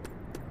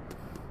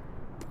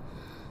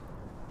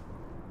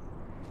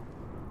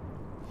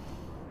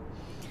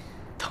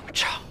藤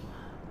叉，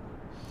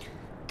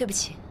对不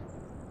起，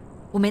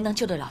我没能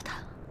救得了他。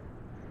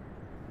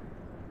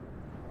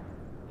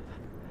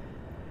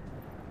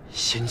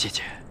仙女姐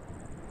姐，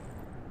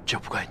这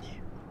不怪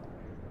你。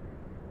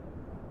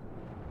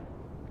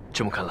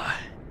这么看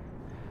来，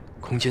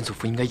空间祖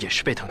父应该也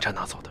是被藤叉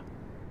拿走的。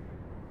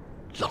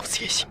老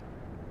子也信。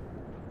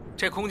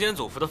这空间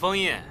祖父的封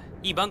印，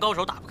一般高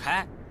手打不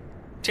开，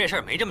这事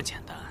儿没这么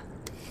简单。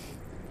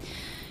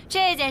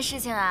这件事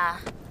情啊，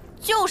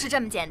就是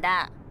这么简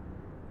单。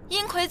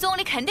阴魁宗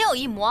里肯定有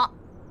异魔。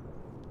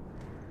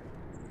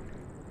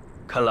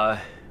看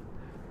来，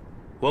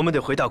我们得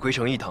回大魁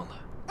城一趟了。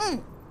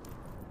嗯。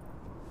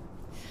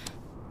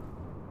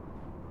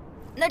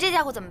那这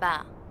家伙怎么办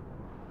啊？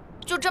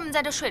就这么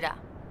在这睡着？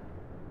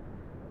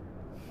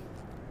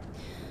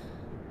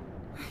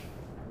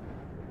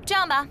这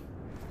样吧，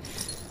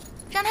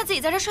让他自己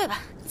在这睡吧，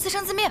自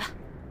生自灭吧。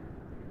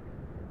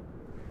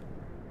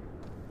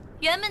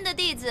辕门的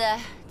弟子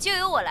就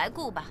由我来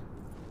顾吧。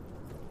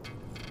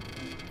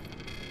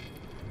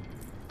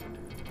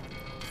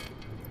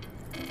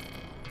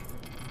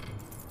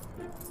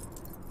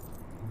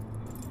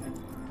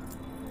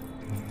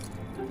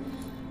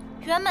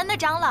辕门的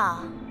长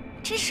老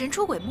真是神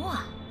出鬼没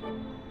啊！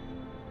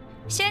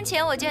先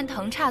前我见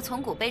藤叉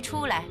从古碑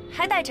出来，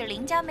还带着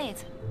邻家妹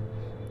子。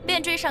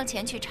便追上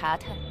前去查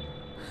探，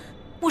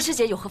牧师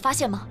姐有何发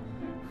现吗？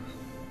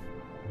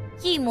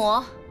异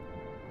魔。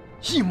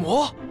异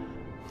魔？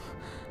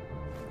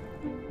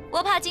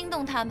我怕惊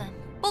动他们，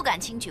不敢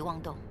轻举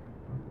妄动，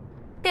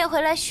便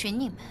回来寻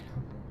你们了。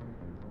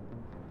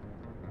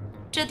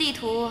这地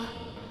图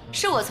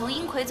是我从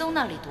阴魁宗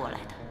那里夺来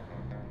的，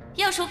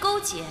要说勾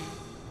结，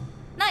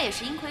那也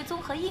是阴魁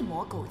宗和异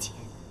魔勾结。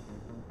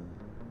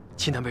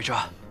青檀被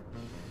抓，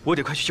我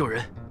得快去救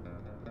人。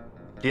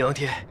李郎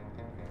天。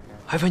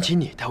还烦请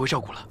你代为照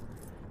顾了。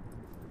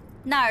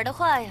哪儿的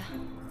话呀！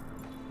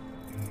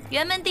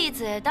辕门弟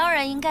子当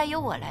然应该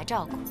由我来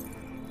照顾。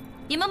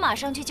你们马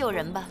上去救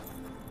人吧，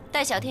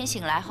待小天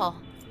醒来后，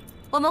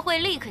我们会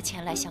立刻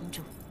前来相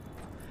助。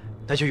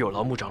那就有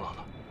劳穆长老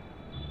了。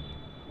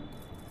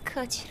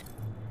客气了。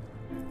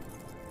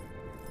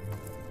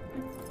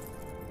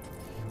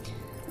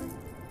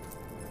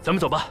咱们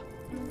走吧。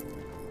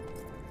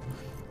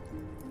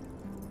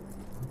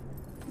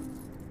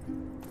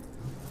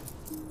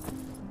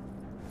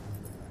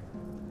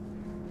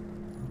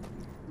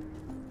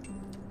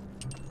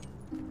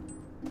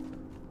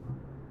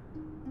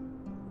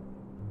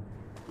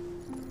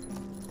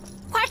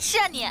是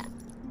啊你，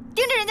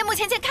盯着人家穆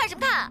芊芊看什么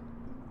看啊？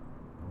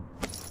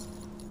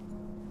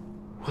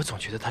我总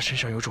觉得她身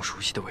上有种熟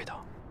悉的味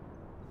道，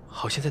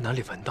好像在哪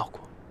里闻到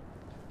过，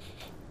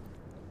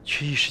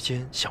却一时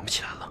间想不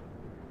起来了。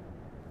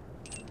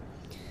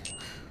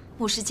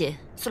牧师姐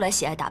素来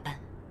喜爱打扮，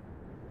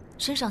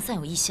身上散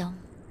有异香，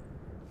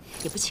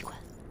也不奇怪。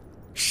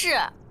是，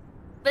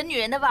闻女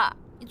人的味儿，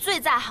你最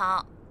在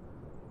行。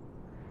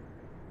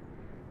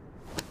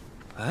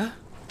哎，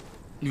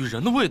女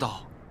人的味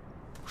道。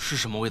是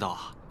什么味道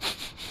啊？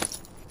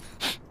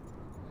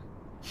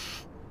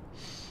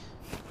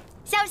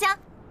香不香？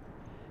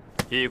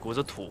一股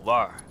子土味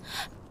儿。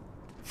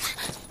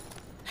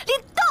林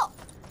动。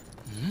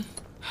嗯。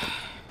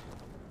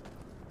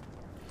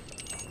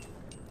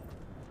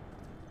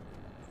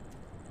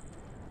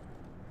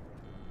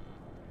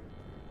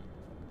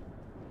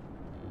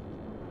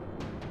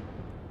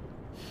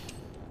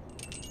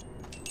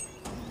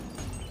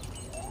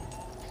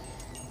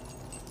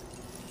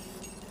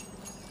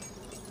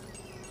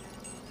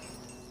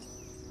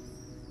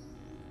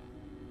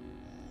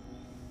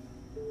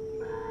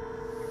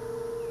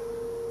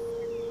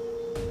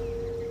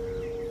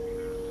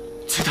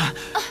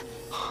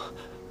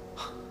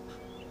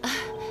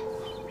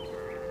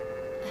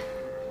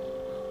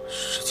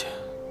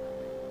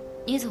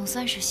你总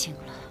算是醒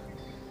了。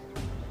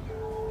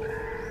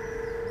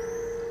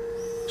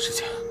师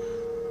姐，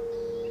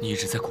你一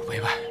直在古碑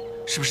外，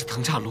是不是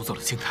藤叉掳走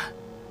了青檀？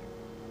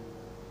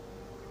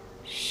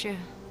是。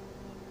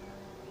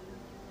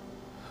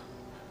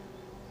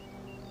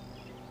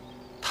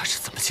他是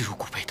怎么进入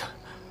古碑的？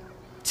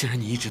既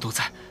然你一直都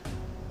在，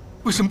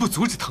为什么不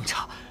阻止藤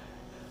叉？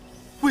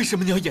为什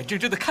么你要眼睁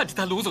睁地看着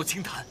他掳走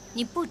青檀？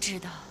你不知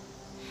道，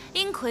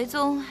阴魁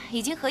宗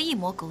已经和异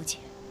魔勾结，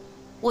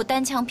我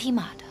单枪匹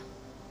马的，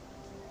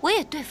我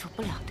也对付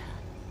不了他。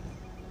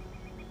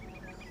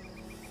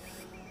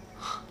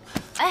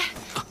哎，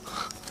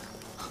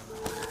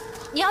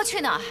你要去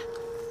哪儿？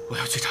我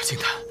要去找青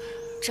檀。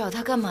找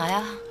他干嘛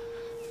呀？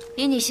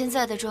以你现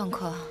在的状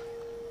况，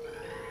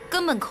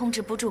根本控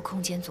制不住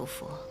空间祖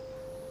符。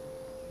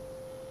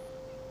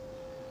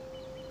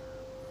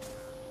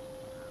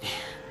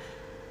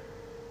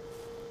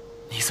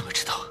你怎么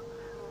知道？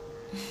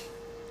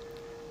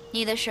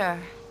你的事儿，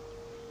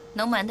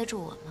能瞒得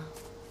住我吗？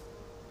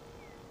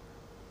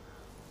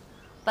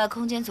把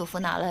空间祖符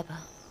拿来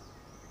吧，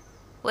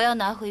我要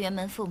拿回辕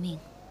门复命。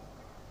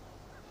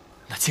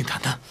那青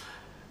檀呢？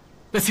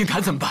那青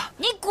檀怎么办？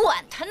你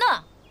管他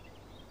呢！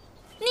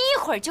你一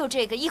会儿就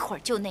这个，一会儿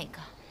就那个，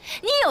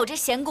你有这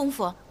闲工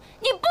夫，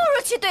你不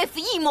如去对付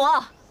异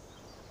魔。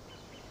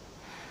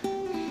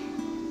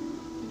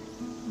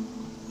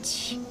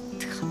青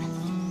檀，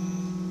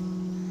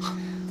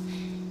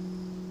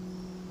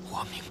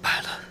我明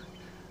白了，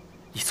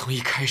你从一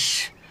开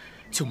始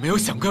就没有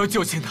想过要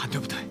救青檀，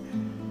对不对？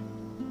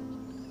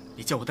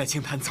你叫我带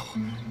青檀走，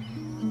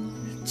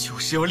就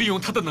是要利用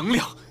他的能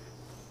量，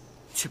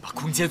去把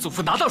空间祖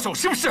符拿到手，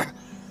是不是？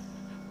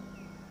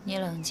你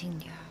冷静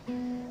点儿，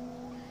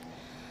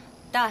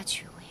大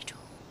局为重。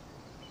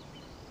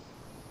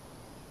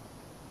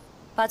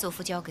把祖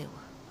符交给我，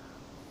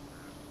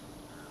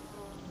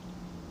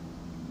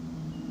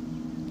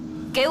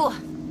给我。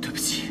对不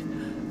起，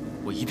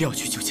我一定要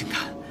去救青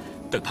檀。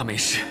等他没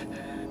事，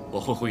我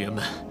会回辕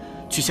门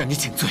去向你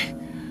请罪。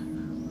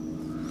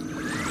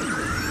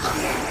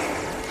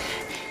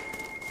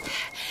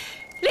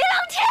李朗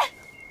天，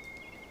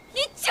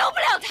你救不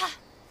了他，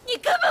你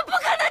根本不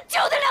可能救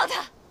得了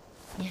他。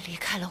你离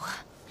开了我，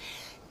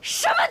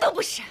什么都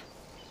不是，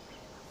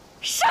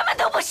什么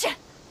都不是。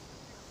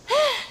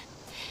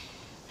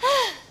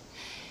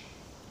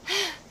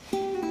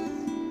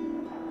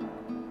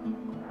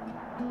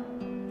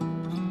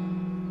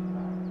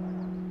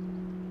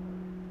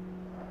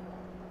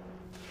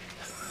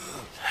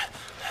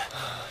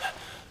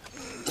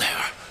磊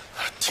儿，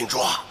挺住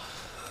啊！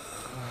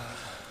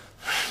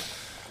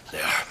磊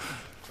儿，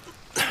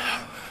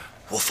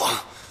无妨，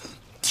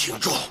挺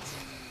住。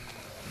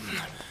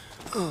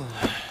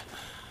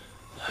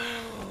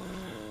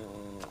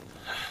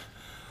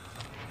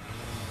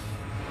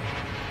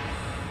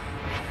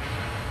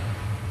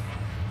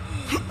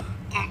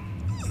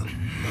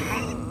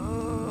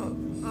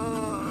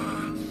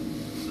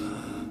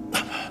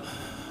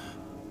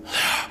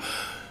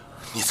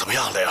你怎么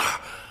样，磊儿？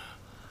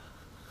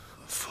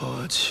扶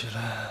我起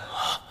来，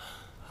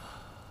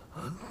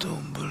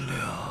动不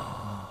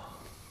了。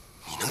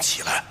你能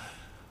起来？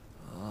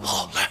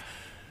好，来，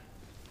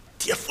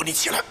爹扶你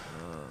起来。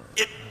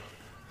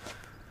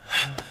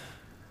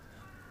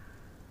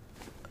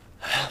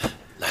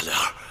来，磊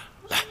儿，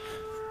来。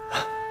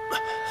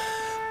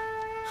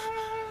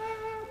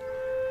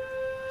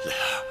磊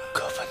儿，胳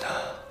膊呢？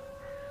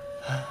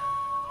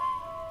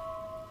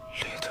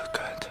离得开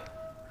的。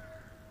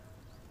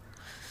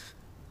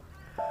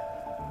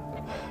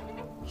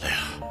磊儿，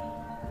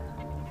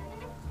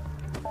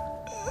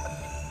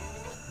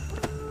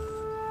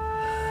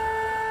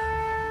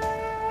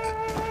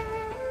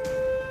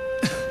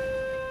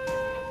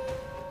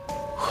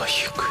我一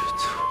贵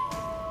族，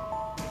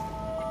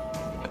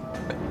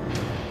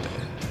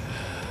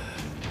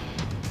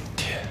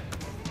爹，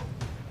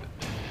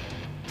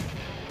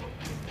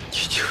你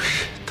就是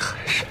太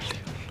善良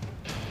了，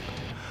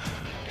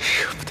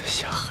舍不得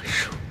下狠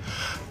手，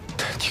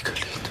但你个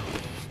领导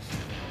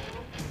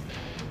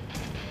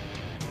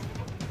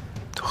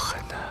都很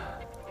难，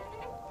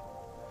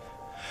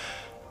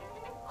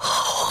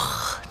好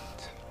狠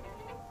的。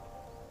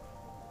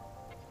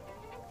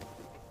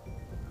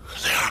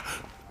磊儿，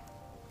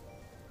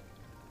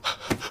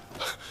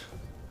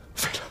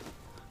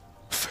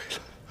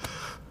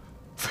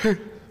废了，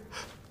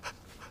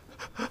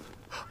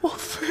我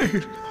废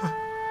了，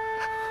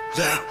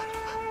磊儿，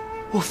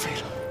我废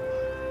了，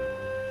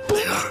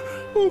磊儿，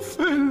我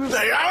废了，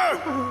磊儿，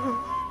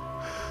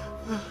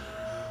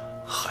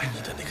害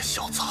你的那个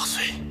小杂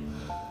碎，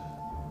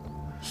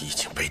已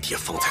经被爹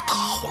封在大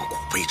荒古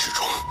碑之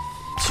中。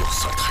就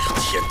算他有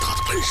天大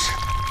的本事，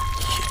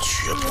也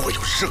绝不会有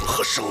任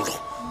何生路。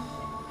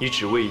你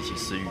只为一己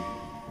私欲，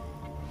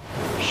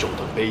手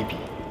段卑鄙。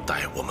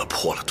待我们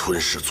破了吞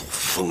噬祖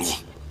封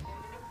印，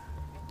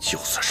就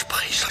算是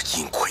赔上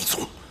阴魁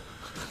宗，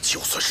就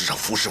算是让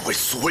浮世会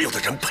所有的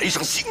人赔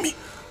上性命，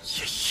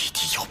也一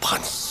定要把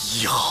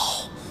你要。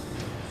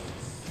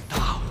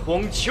大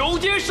荒囚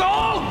天手！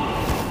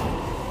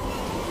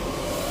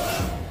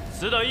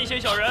此等阴险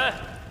小人，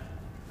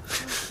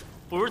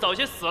不如早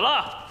些死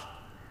了。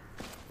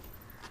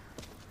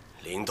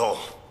林动，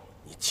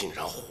你竟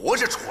然活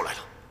着出来了！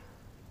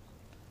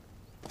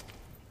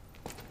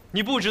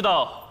你不知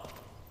道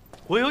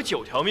我有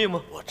9条命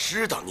吗？我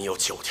知道你有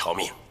9条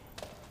命，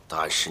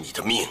但是你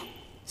的命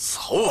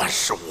早晚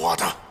是我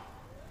的。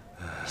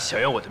想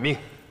要我的命，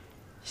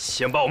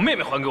先把我妹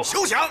妹还给我。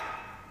休想！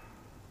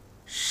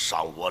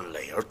伤我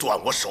磊儿，断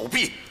我手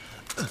臂，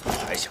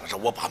还想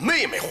让我把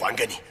妹妹还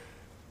给你？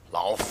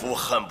老夫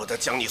恨不得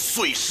将你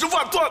碎尸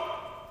万段！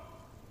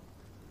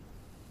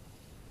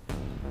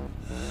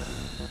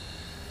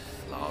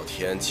老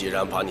天既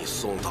然把你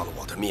送到了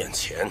我的面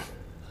前，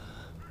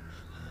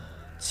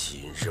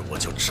今日我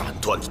就斩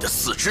断你的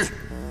4肢，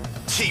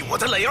替我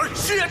的磊儿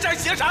血债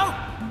血偿！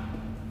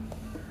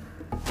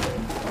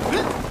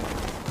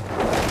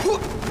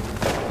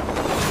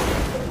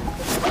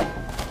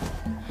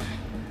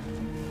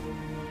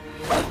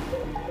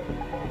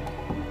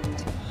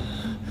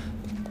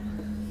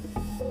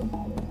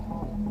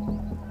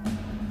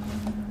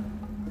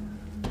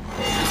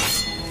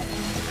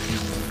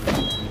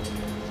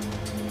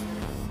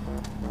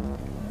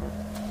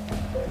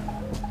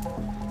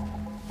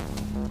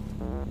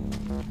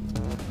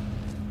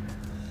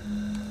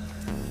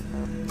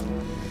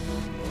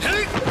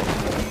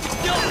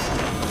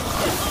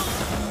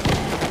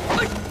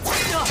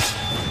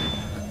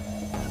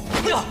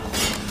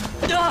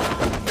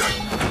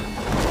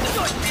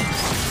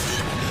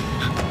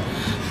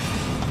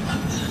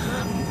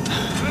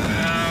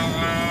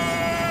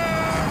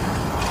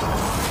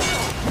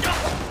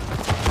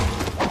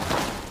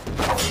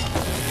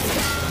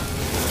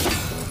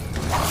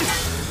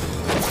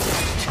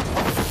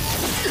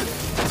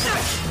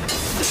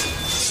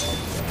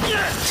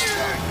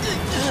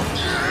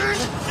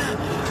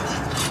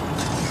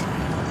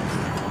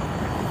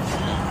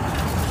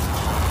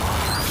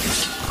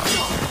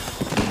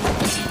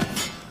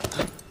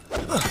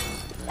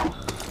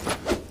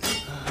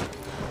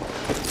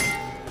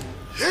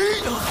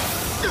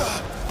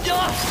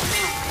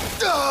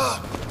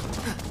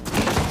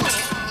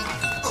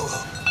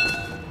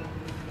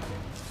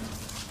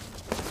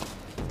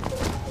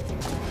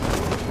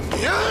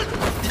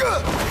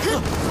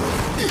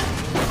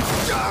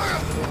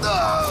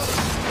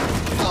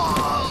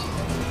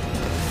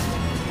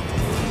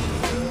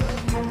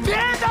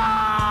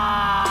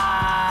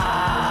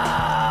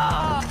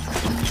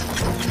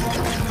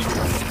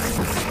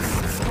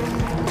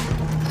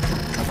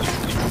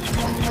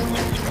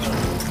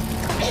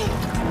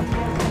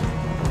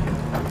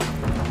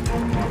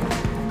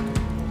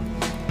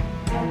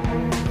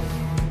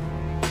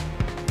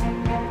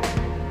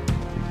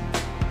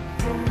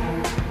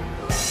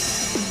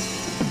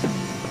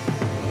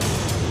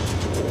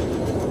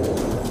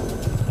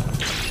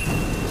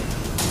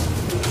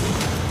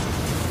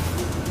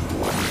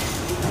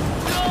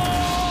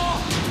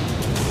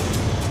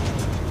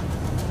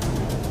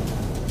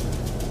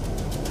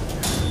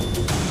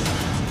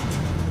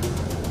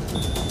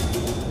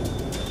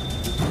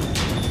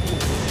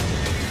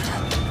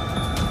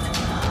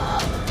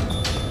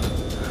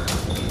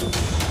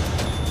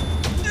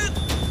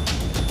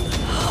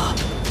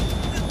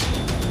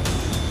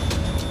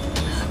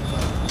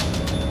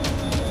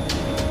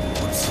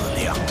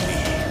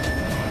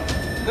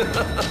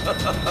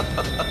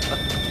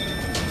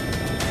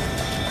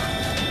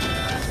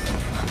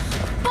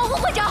保护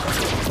会长！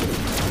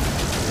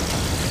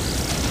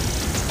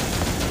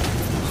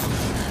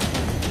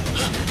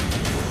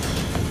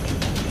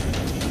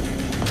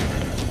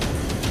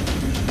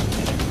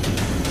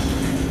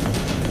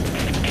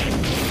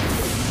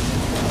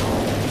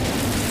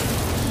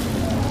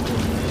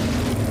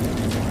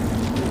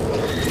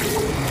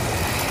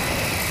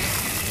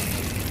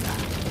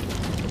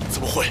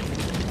怎么会？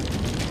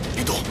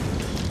林动，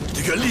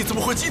你的元力怎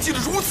么会激进的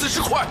如此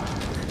之快？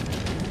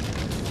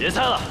别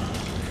猜了，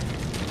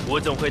我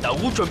怎会打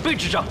无准备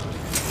之仗？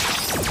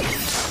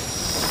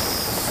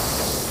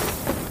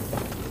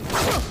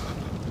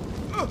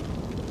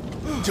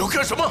你要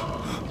干什么？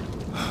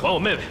还我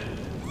妹妹，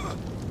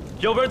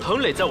要不然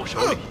藤磊在我手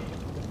里，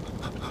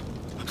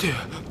爹，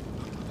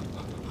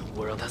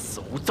我让他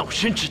死无葬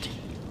身之地。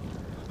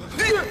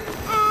你！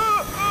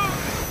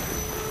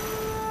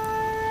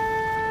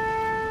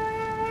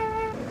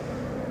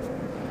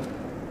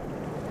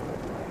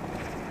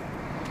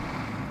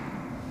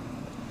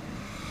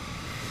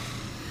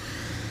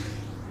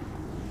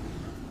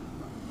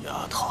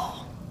丫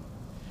头，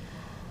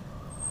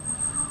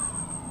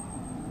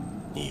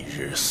你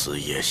日思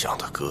夜想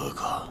的哥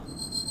哥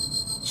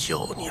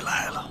救你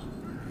来了。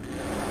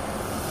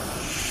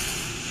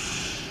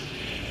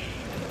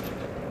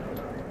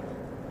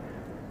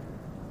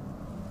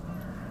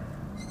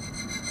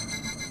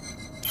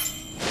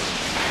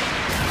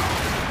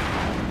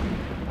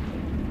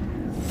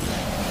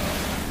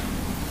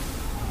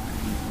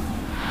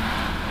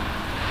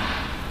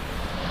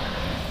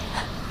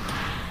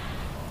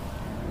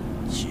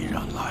既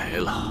然来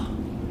了，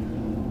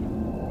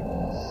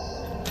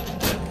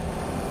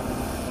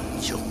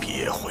就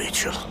别回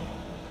去了。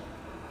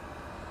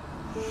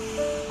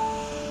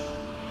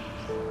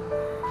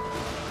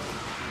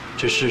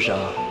这世上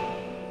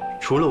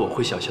除了我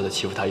会小小的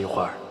欺负他一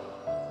会儿，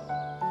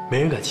没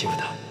人敢欺负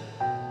他。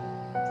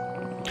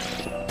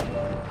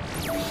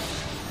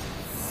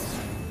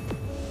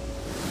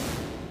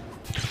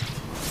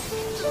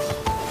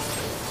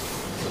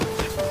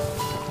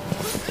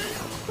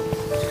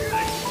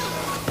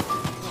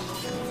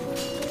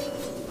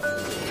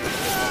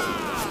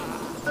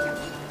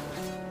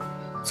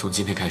从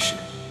今天开始，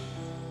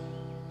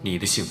你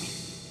的性命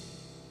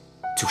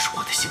就是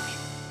我的性命。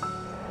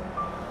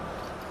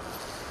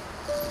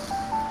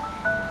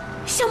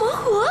小猛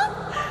虎，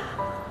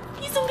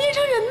你怎么变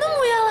成人的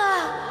模样了？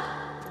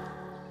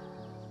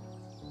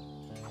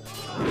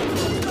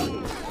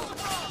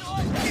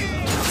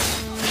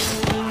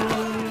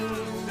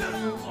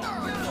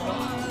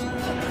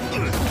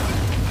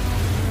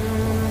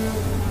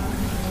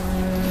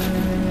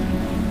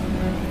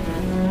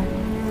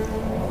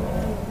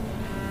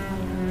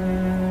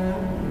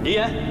林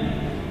岩，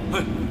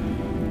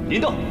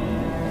林动，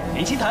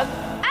林清潭，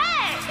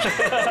哎，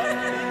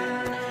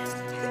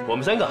我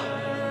们三个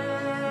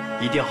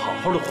一定要好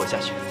好的活下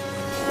去，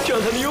这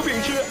样才能有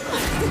饼吃。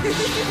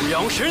五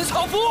阳神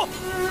草符，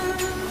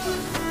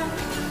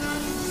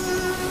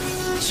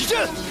起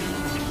阵！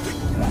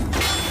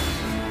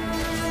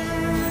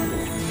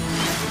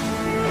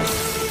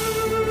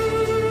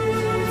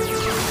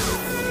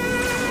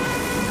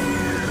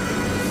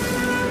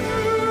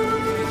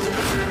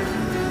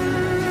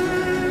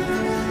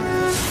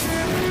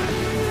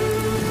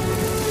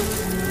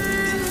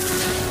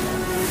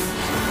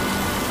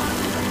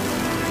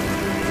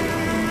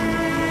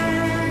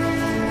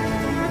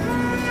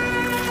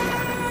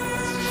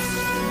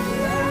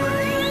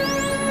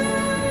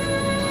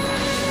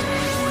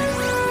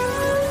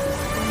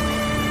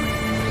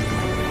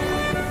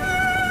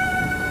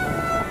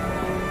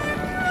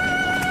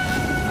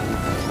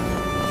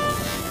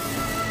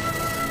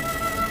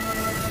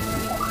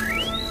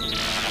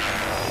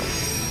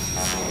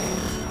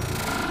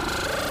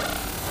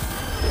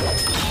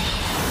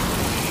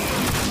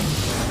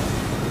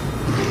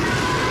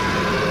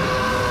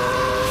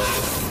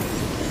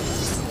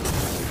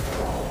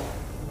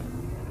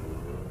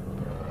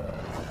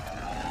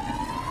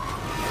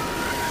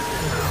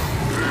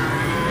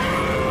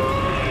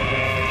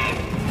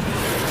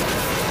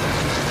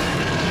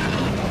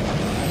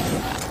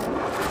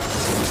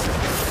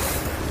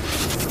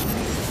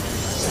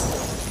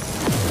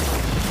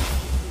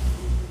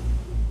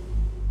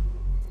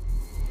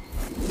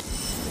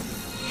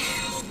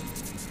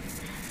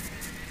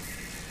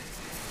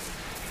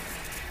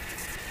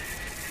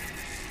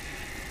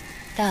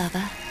打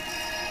吧，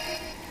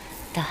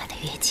打得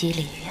越激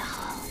烈越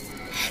好，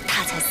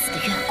他才死得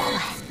越快。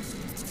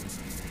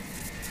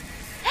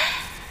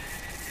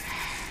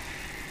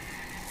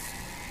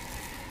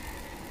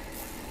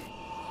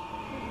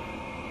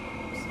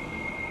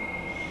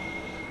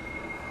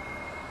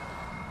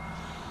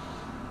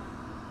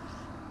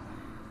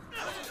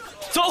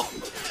走！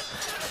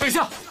等一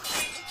下，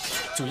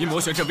就因魔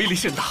旋阵威力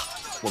甚大，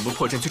我们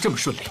破阵就这么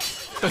顺利，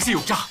当心有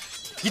诈。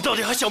你到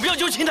底还想不想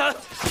救秦坛？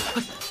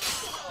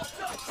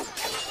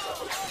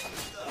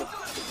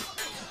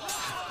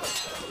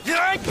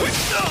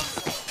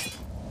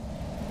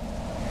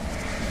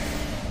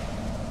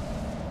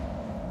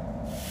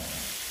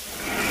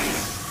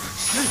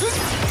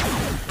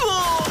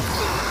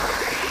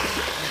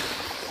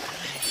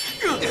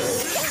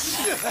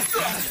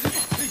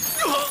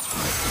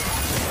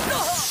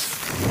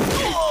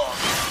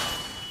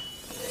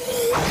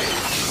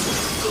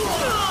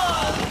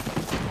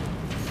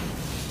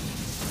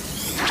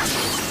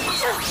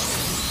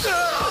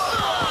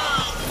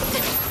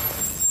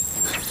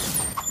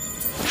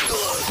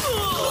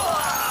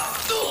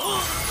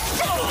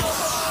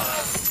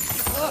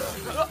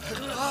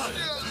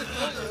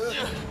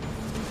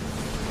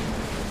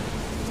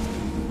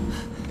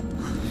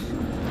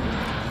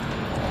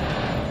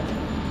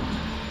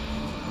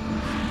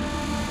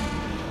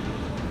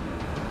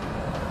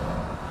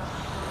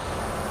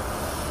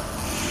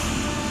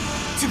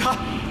金坛，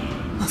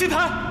金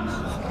坛！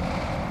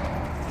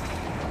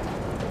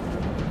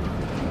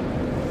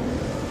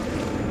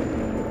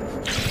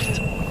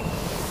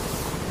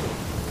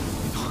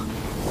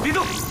别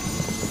动，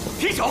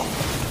停手！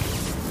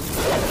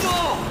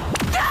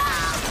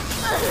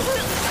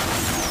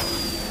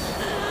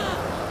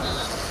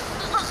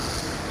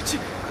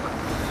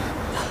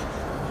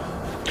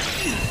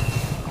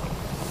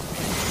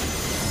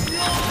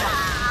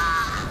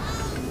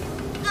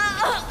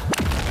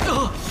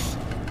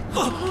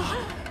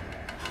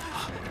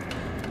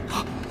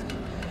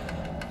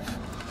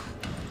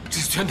这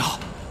是圈套，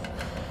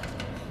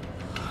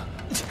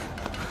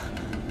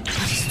这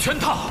是圈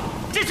套，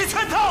这是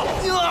圈套！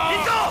别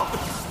动！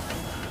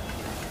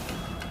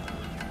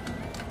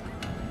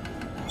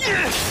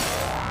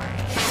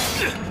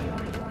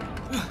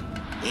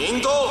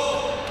林动，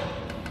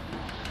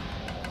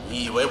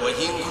你以为我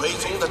阴魁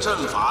宗的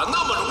阵法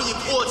那么容易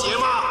破解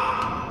吗？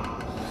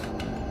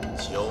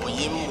九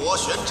阴魔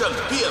旋阵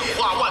变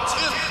化万千，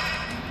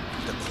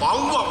你的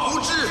狂妄无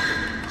知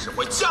只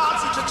会加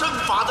剧这阵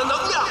法的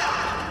能量。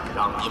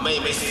让你妹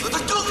妹死得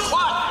更快！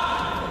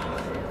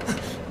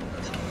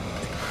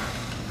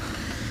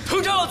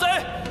藤长老贼，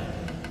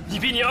你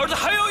比你儿子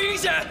还要阴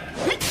险！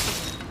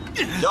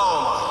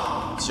要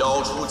么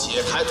交出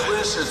解开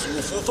吞噬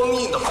祖符封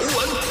印的符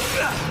文，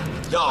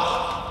要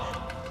么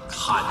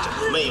看着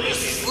你妹妹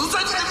死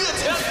在你的面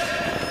前。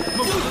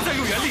我们不能再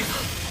用原力了，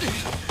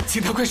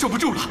青檀快受不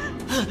住了。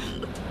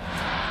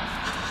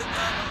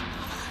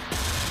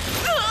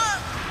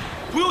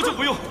不用就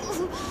不用，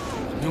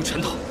我们用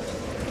拳头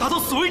打到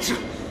死为止。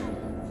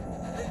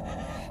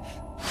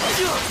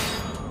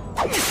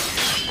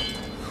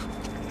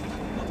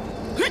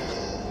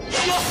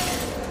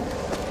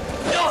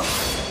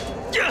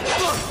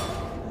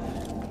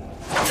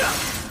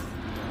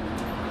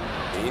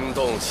灵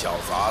动小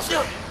杂碎，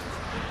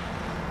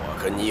我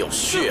跟你有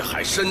血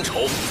海深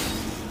仇。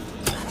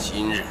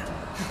今日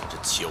这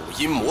九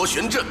阴魔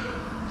玄阵，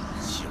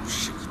就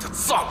是你的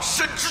葬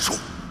身之处。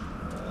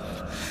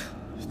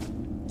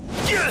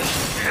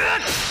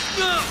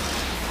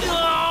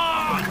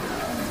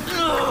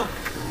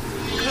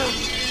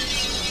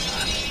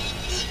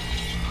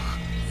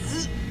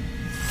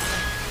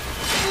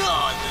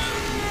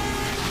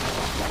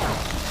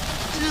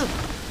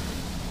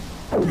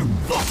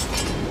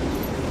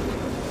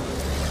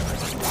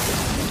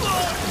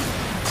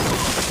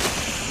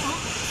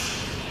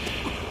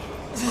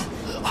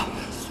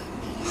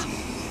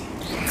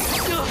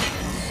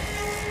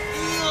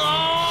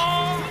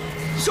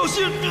小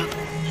心！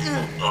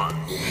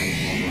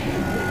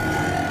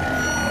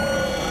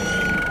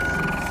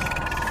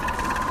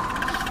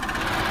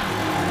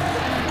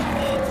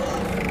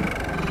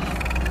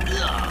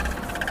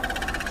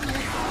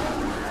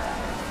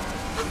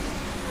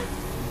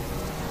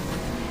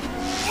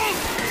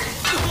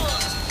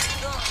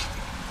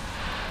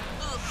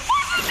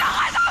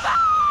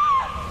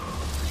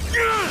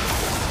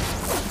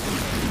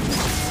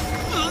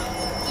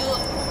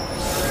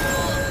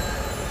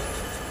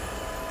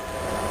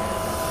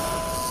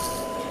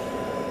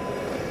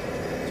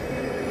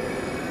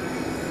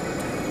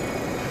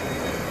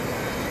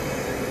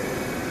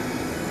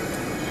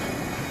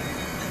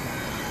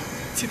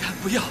青檀，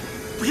不要，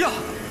不要！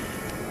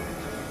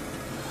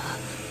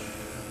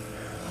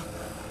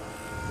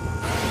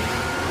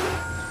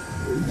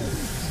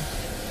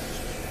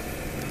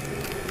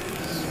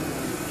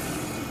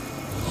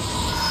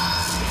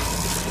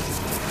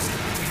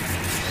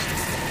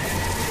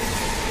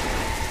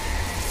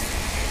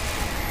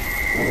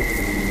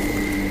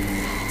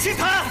青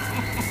檀，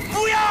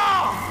不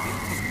要！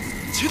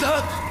青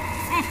檀，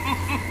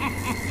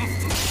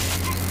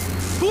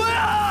不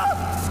要！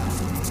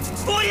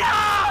不要！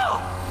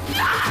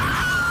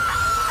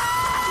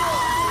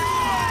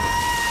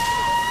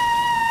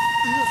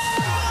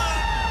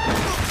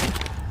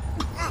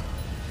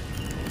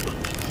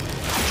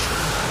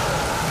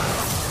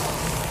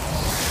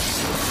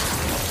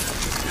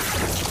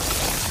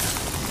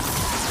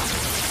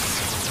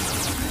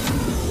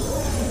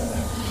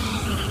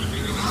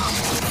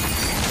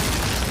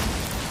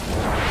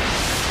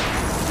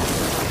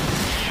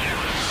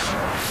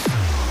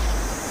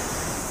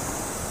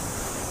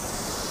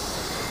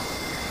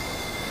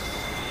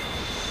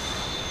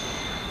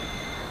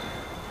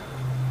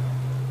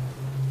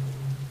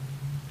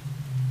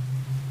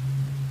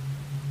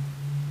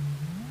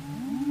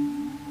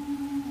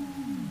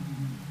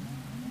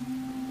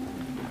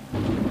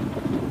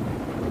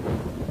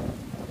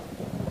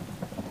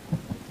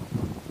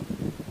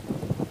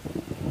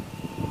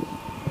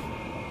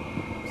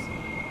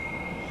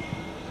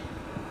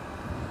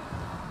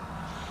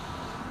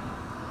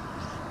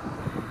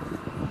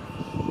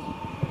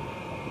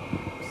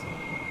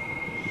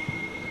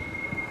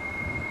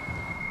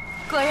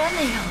果然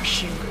没让我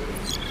失望。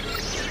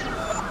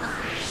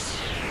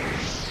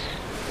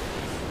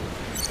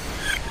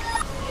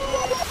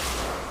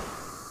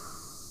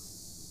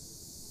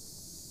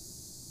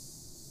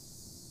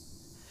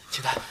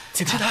青檀，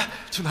青檀，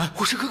青檀，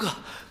我是哥哥。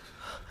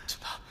青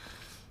檀，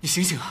你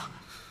醒醒啊！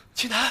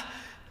青檀，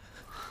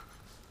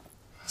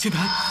青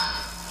檀。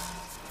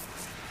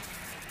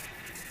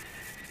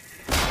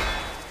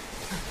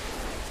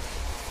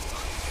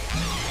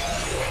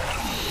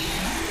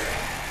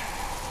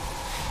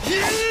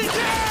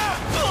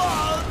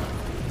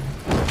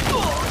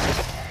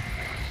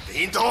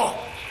林东，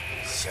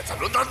现在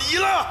轮到你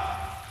了，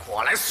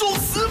过来送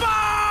死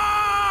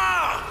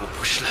吧！我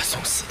不是来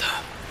送死的，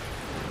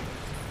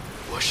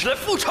我是来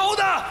复仇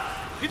的。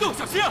林动，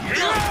小心啊！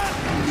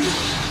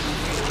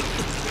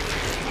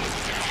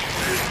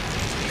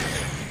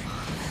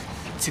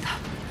青檀，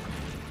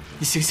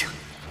你醒醒，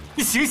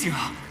你醒醒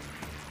啊！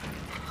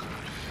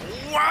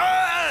符文，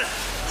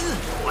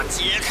我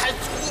解开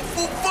祖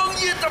符封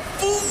印的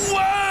符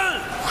文，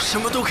我什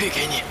么都可以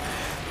给你，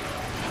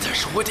但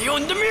是我得要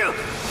你的命！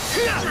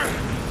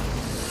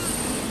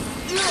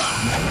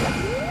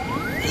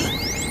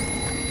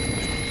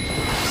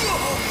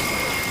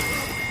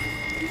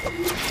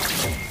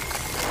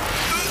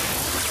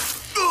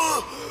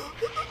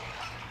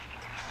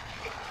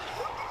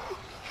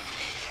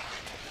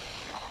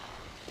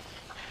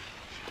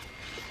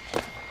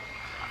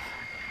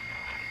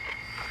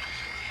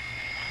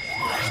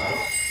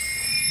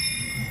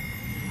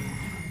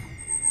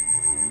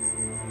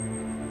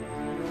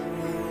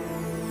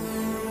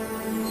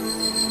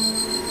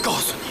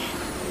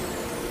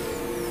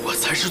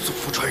才是祖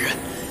父传人。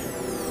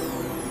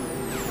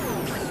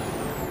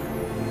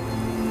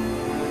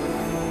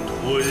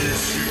吞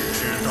噬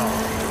之道，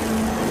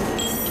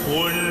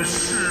吞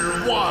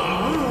噬万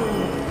物。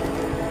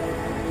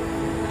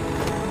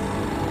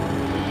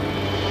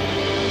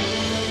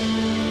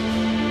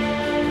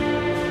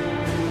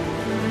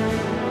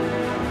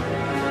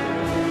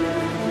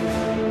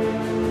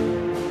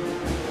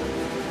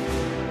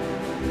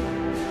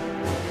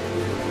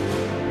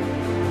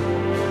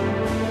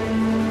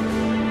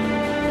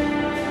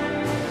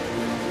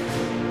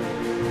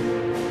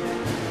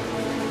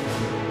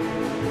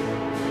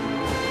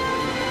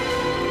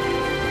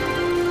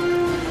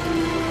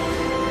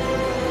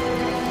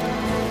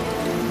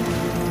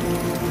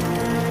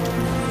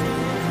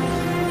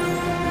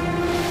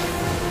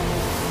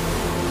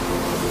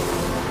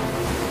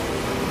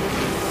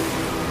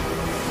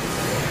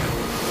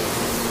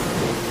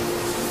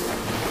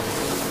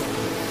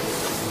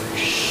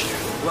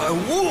 万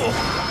物。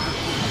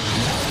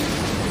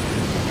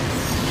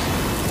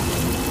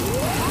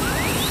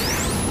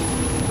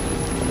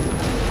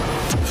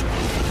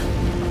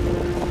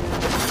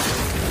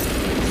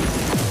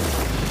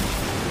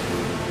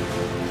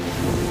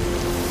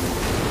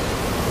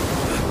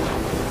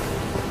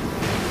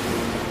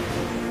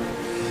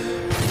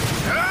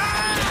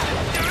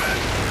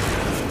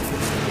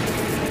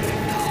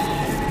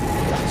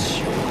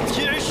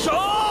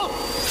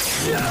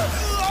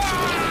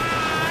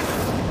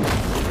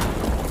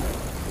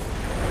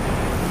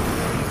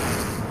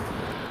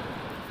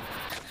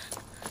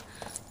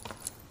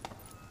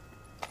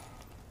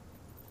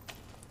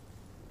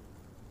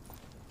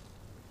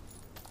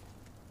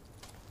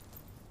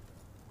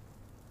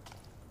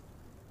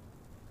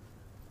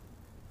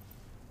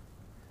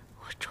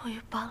 终于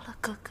帮了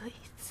哥哥一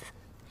次。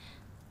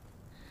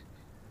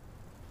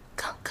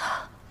刚刚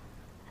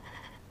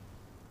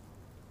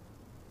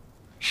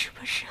是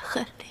不是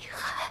很厉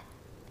害？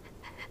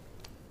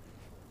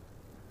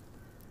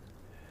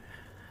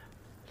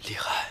厉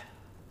害，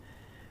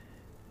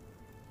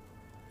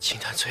青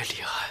檀最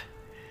厉害，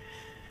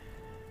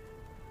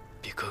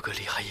比哥哥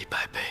厉害100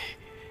倍、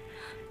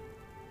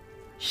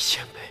1000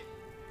倍。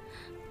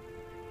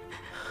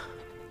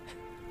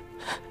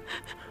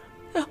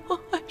 然后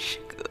还是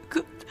哥哥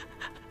的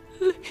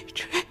累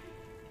赘。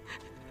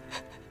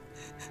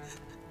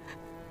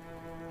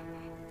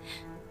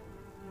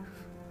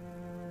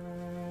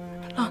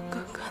狼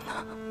哥哥呢？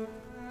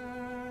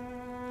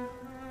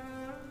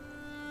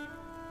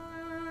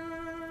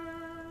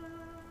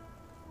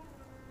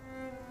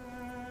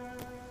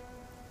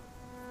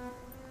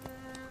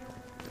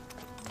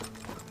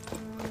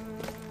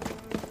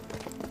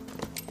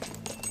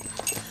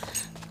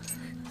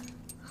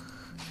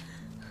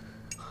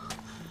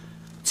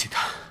青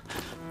檀，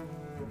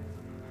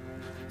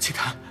青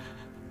檀，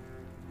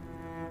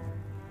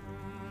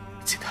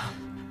青檀，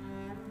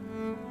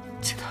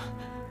青檀，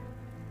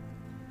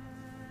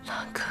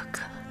狼哥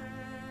哥，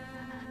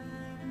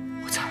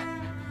我在。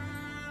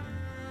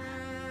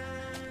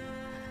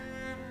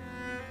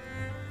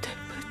对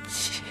不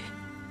起，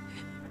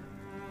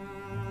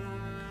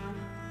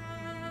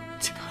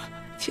青檀，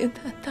青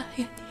檀答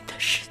应你的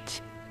事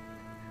情，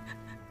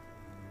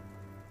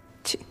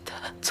青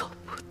檀做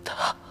不到。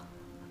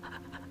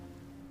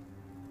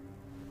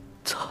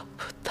 做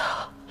不到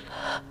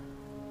了，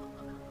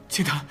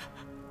青檀，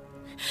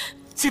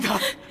青檀，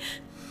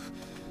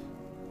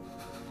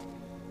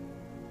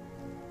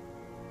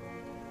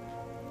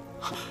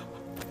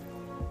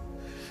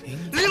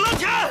李乐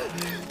天，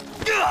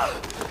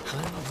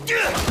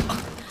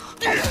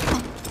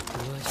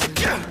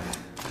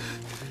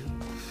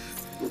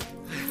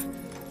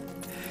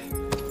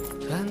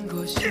穿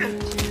过时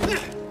间，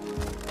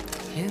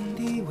天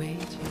地未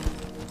见，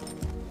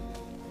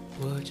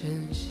我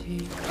珍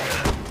惜。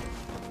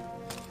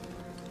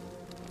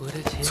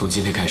 从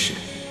今天开始，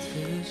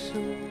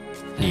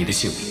你的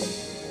性命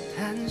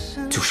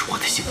就是我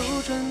的性命。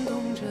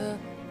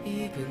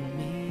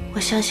我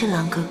相信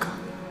狼哥哥，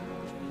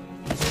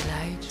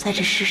在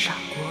这世上，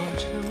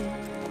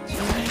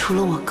除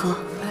了我哥，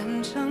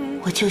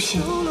我就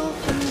信你。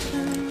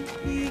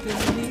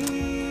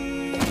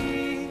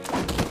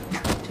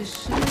这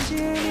世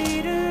界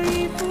里的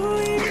一步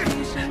一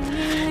棋，生命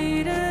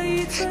里的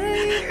一寸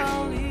一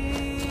毫厘，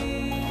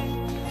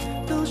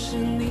都是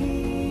你。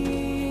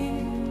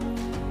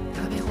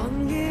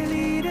 夜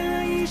里的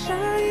一闪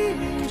一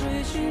灵，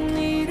追寻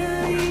你的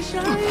一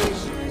闪一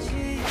世界。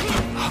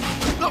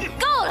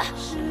够了！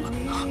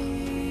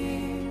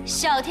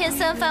小天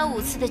3番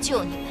5次的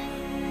救你们，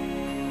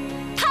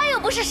他又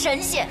不是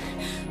神仙。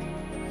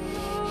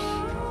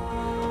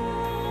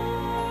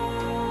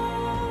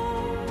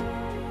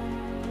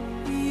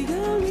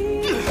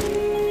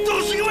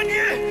都是因为你！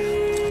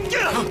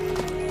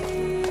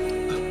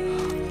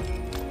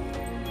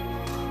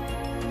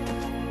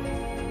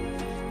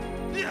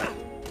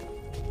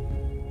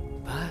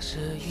射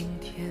阴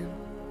天，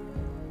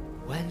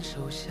挽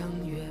手相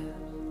约，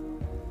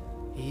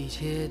一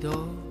切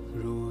都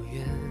如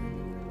愿。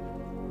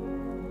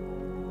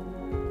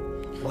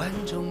万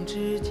众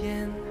之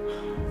间，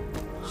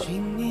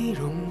寻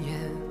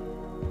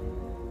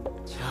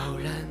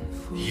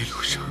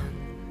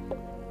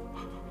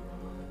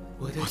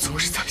总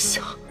是在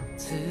想，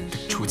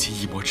等触及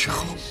一魔之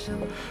后，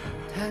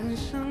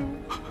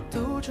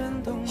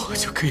我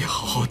就可以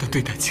好好的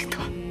对待青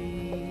檀。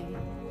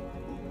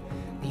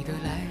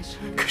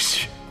可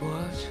是，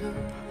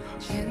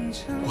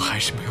我还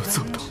是没有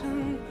做到。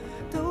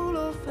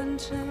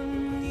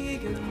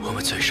我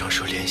们嘴上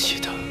说联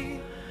系的，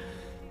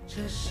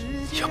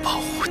要保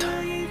护的，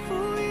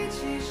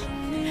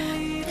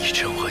你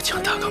真我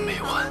讲打个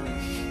没完，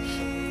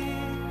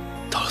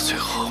到了最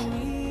后，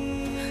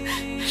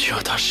却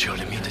要他舍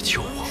了命的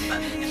救我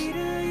们。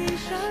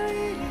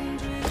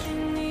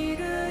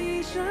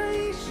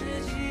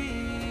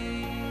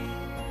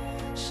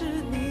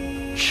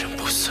真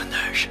不算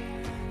男人。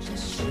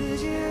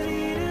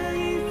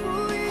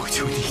我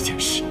求你一件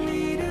事，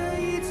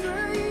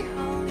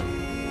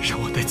让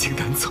我带青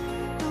檀走。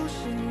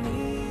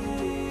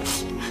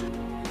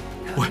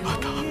我要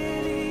他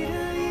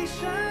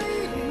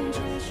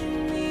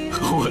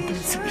和我待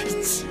在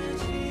一起。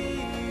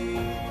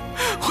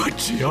我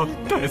只要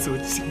带走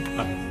青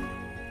檀，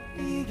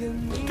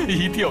他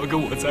一定要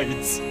跟我在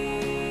一起。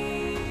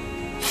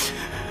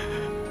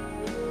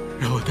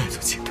让我带走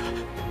青檀，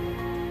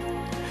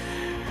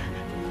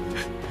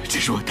这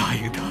是我答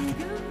应他的，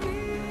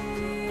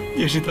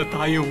也是他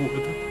答应我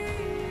的。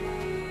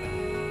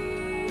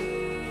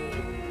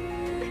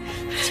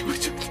求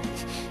求你，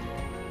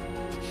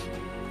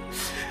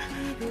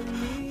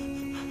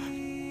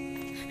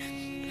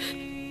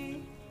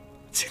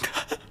青檀，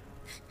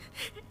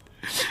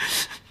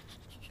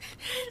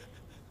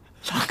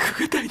狼哥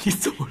哥带你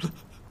走了。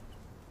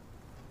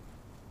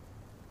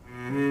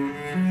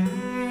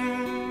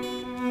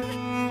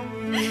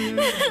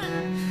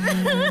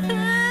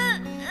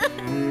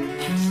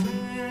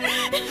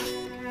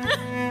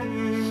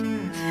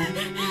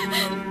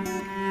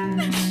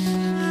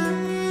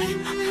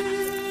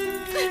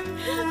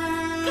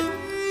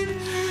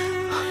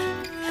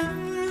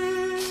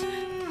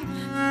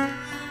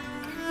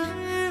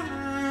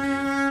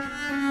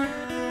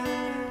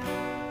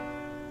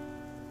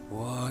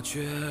我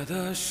觉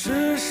得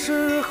是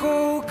时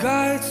候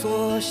该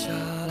坐下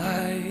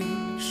来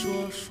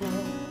说说，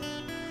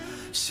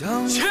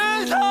想青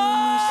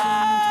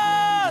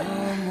檀，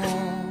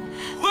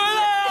回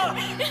来啊！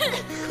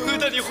哥哥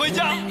带你回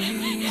家，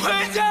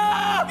回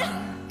家！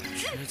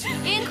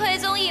阴葵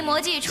宗一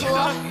魔既除，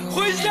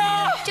回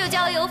家！就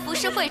交由浮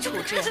世会处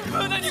置。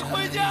哥带你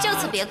回家！就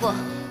此别过。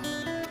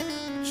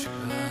这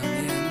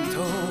年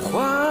头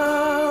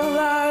换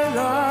来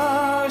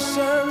了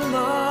什么？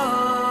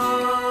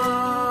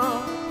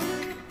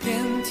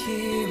遍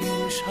体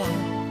鳞伤，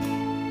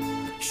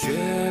血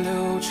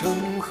流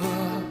成河。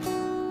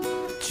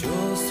就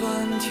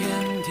算天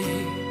地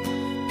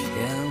变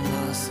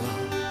了色，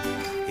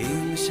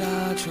赢下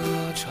这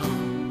场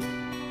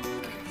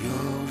又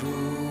如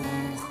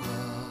何？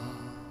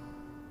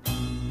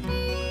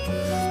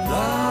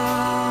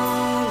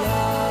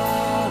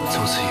从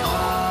此以后，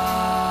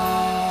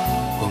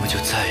我们就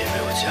再也没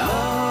有家。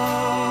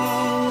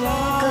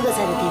哥哥在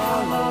的地方，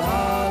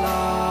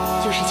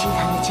就是青檀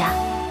的家。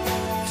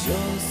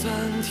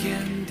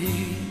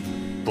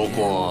不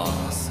过，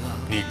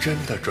你真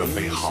的准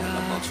备好了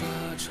吗？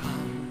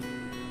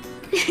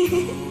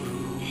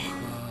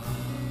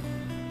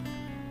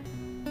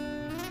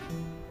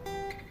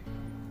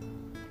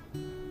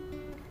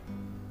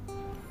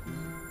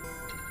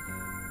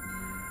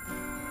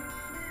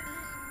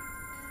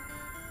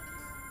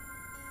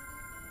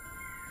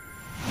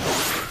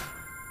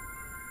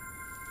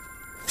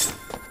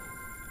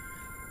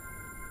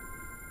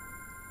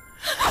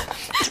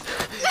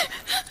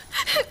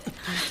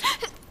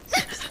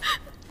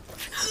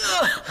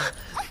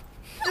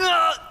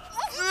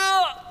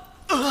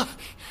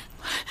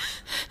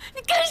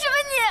你干什么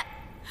你？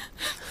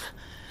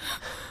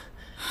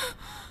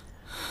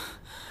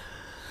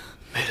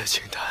没了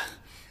青檀，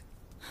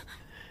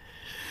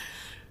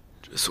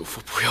这祖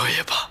父不要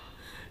也罢。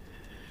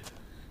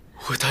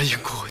我答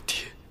应过我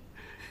爹，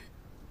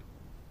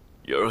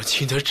要让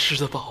青檀吃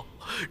得饱，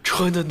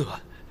穿得暖，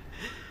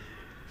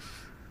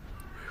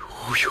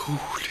无忧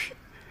无虑。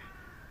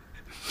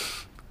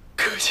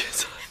可现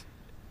在，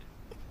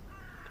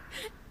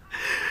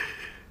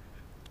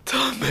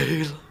他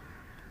没了。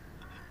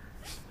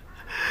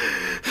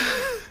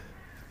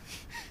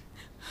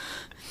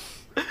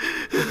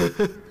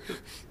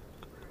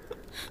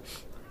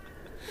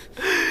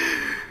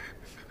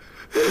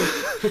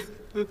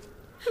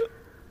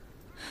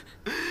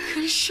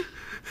可是，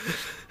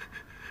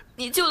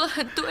你救了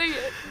很多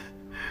人，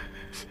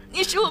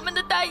你是我们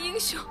的大英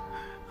雄。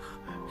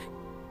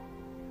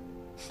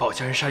保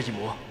家人杀一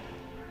魔，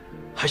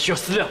还需要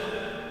思量吗？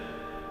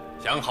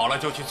想好了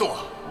就去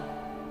做，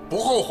不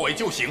后悔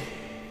就行。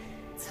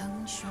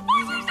我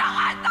去伤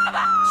害他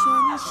们！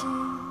全心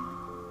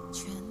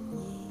全意，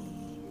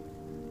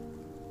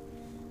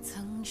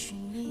曾寻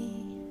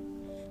觅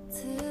慈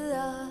爱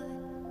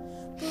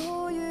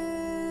不渝。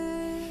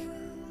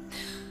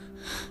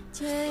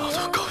老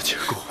头告诫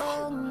过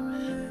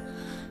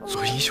我，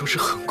做英雄是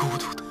很孤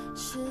独的。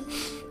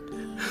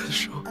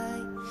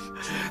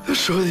他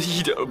说的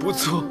一点不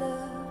错。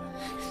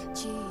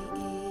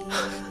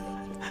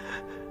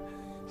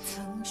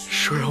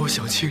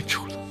想清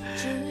楚了，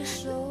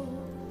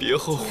别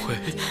后悔。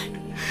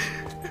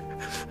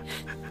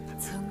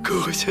可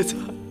我现在，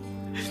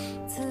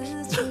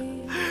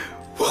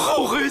我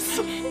后悔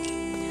死了。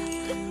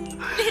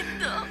林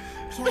东。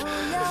飘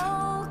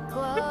摇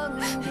光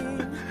晕，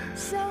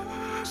相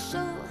守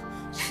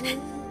是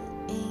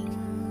引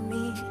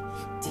力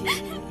替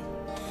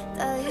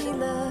代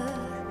了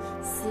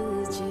四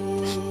季。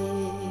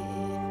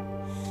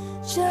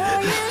这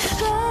一瞬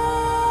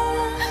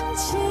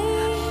情，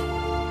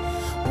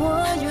我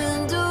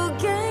愿都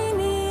给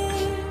你，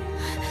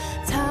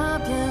踏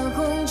遍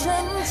红尘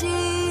几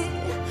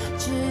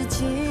知己，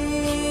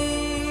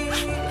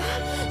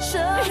生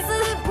死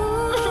不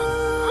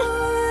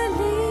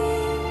离，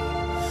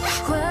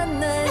患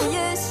难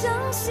也相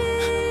惜，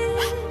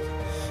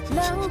浪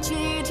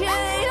迹天涯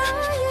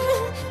也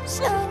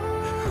相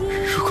依。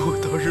如果我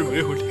当日没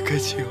有离开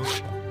秦瑶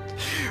山，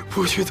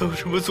不去当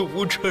什么祖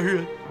屋传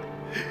人，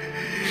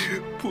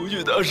不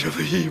去当什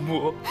么义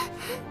母，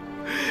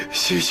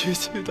兴许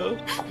其他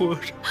活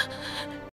着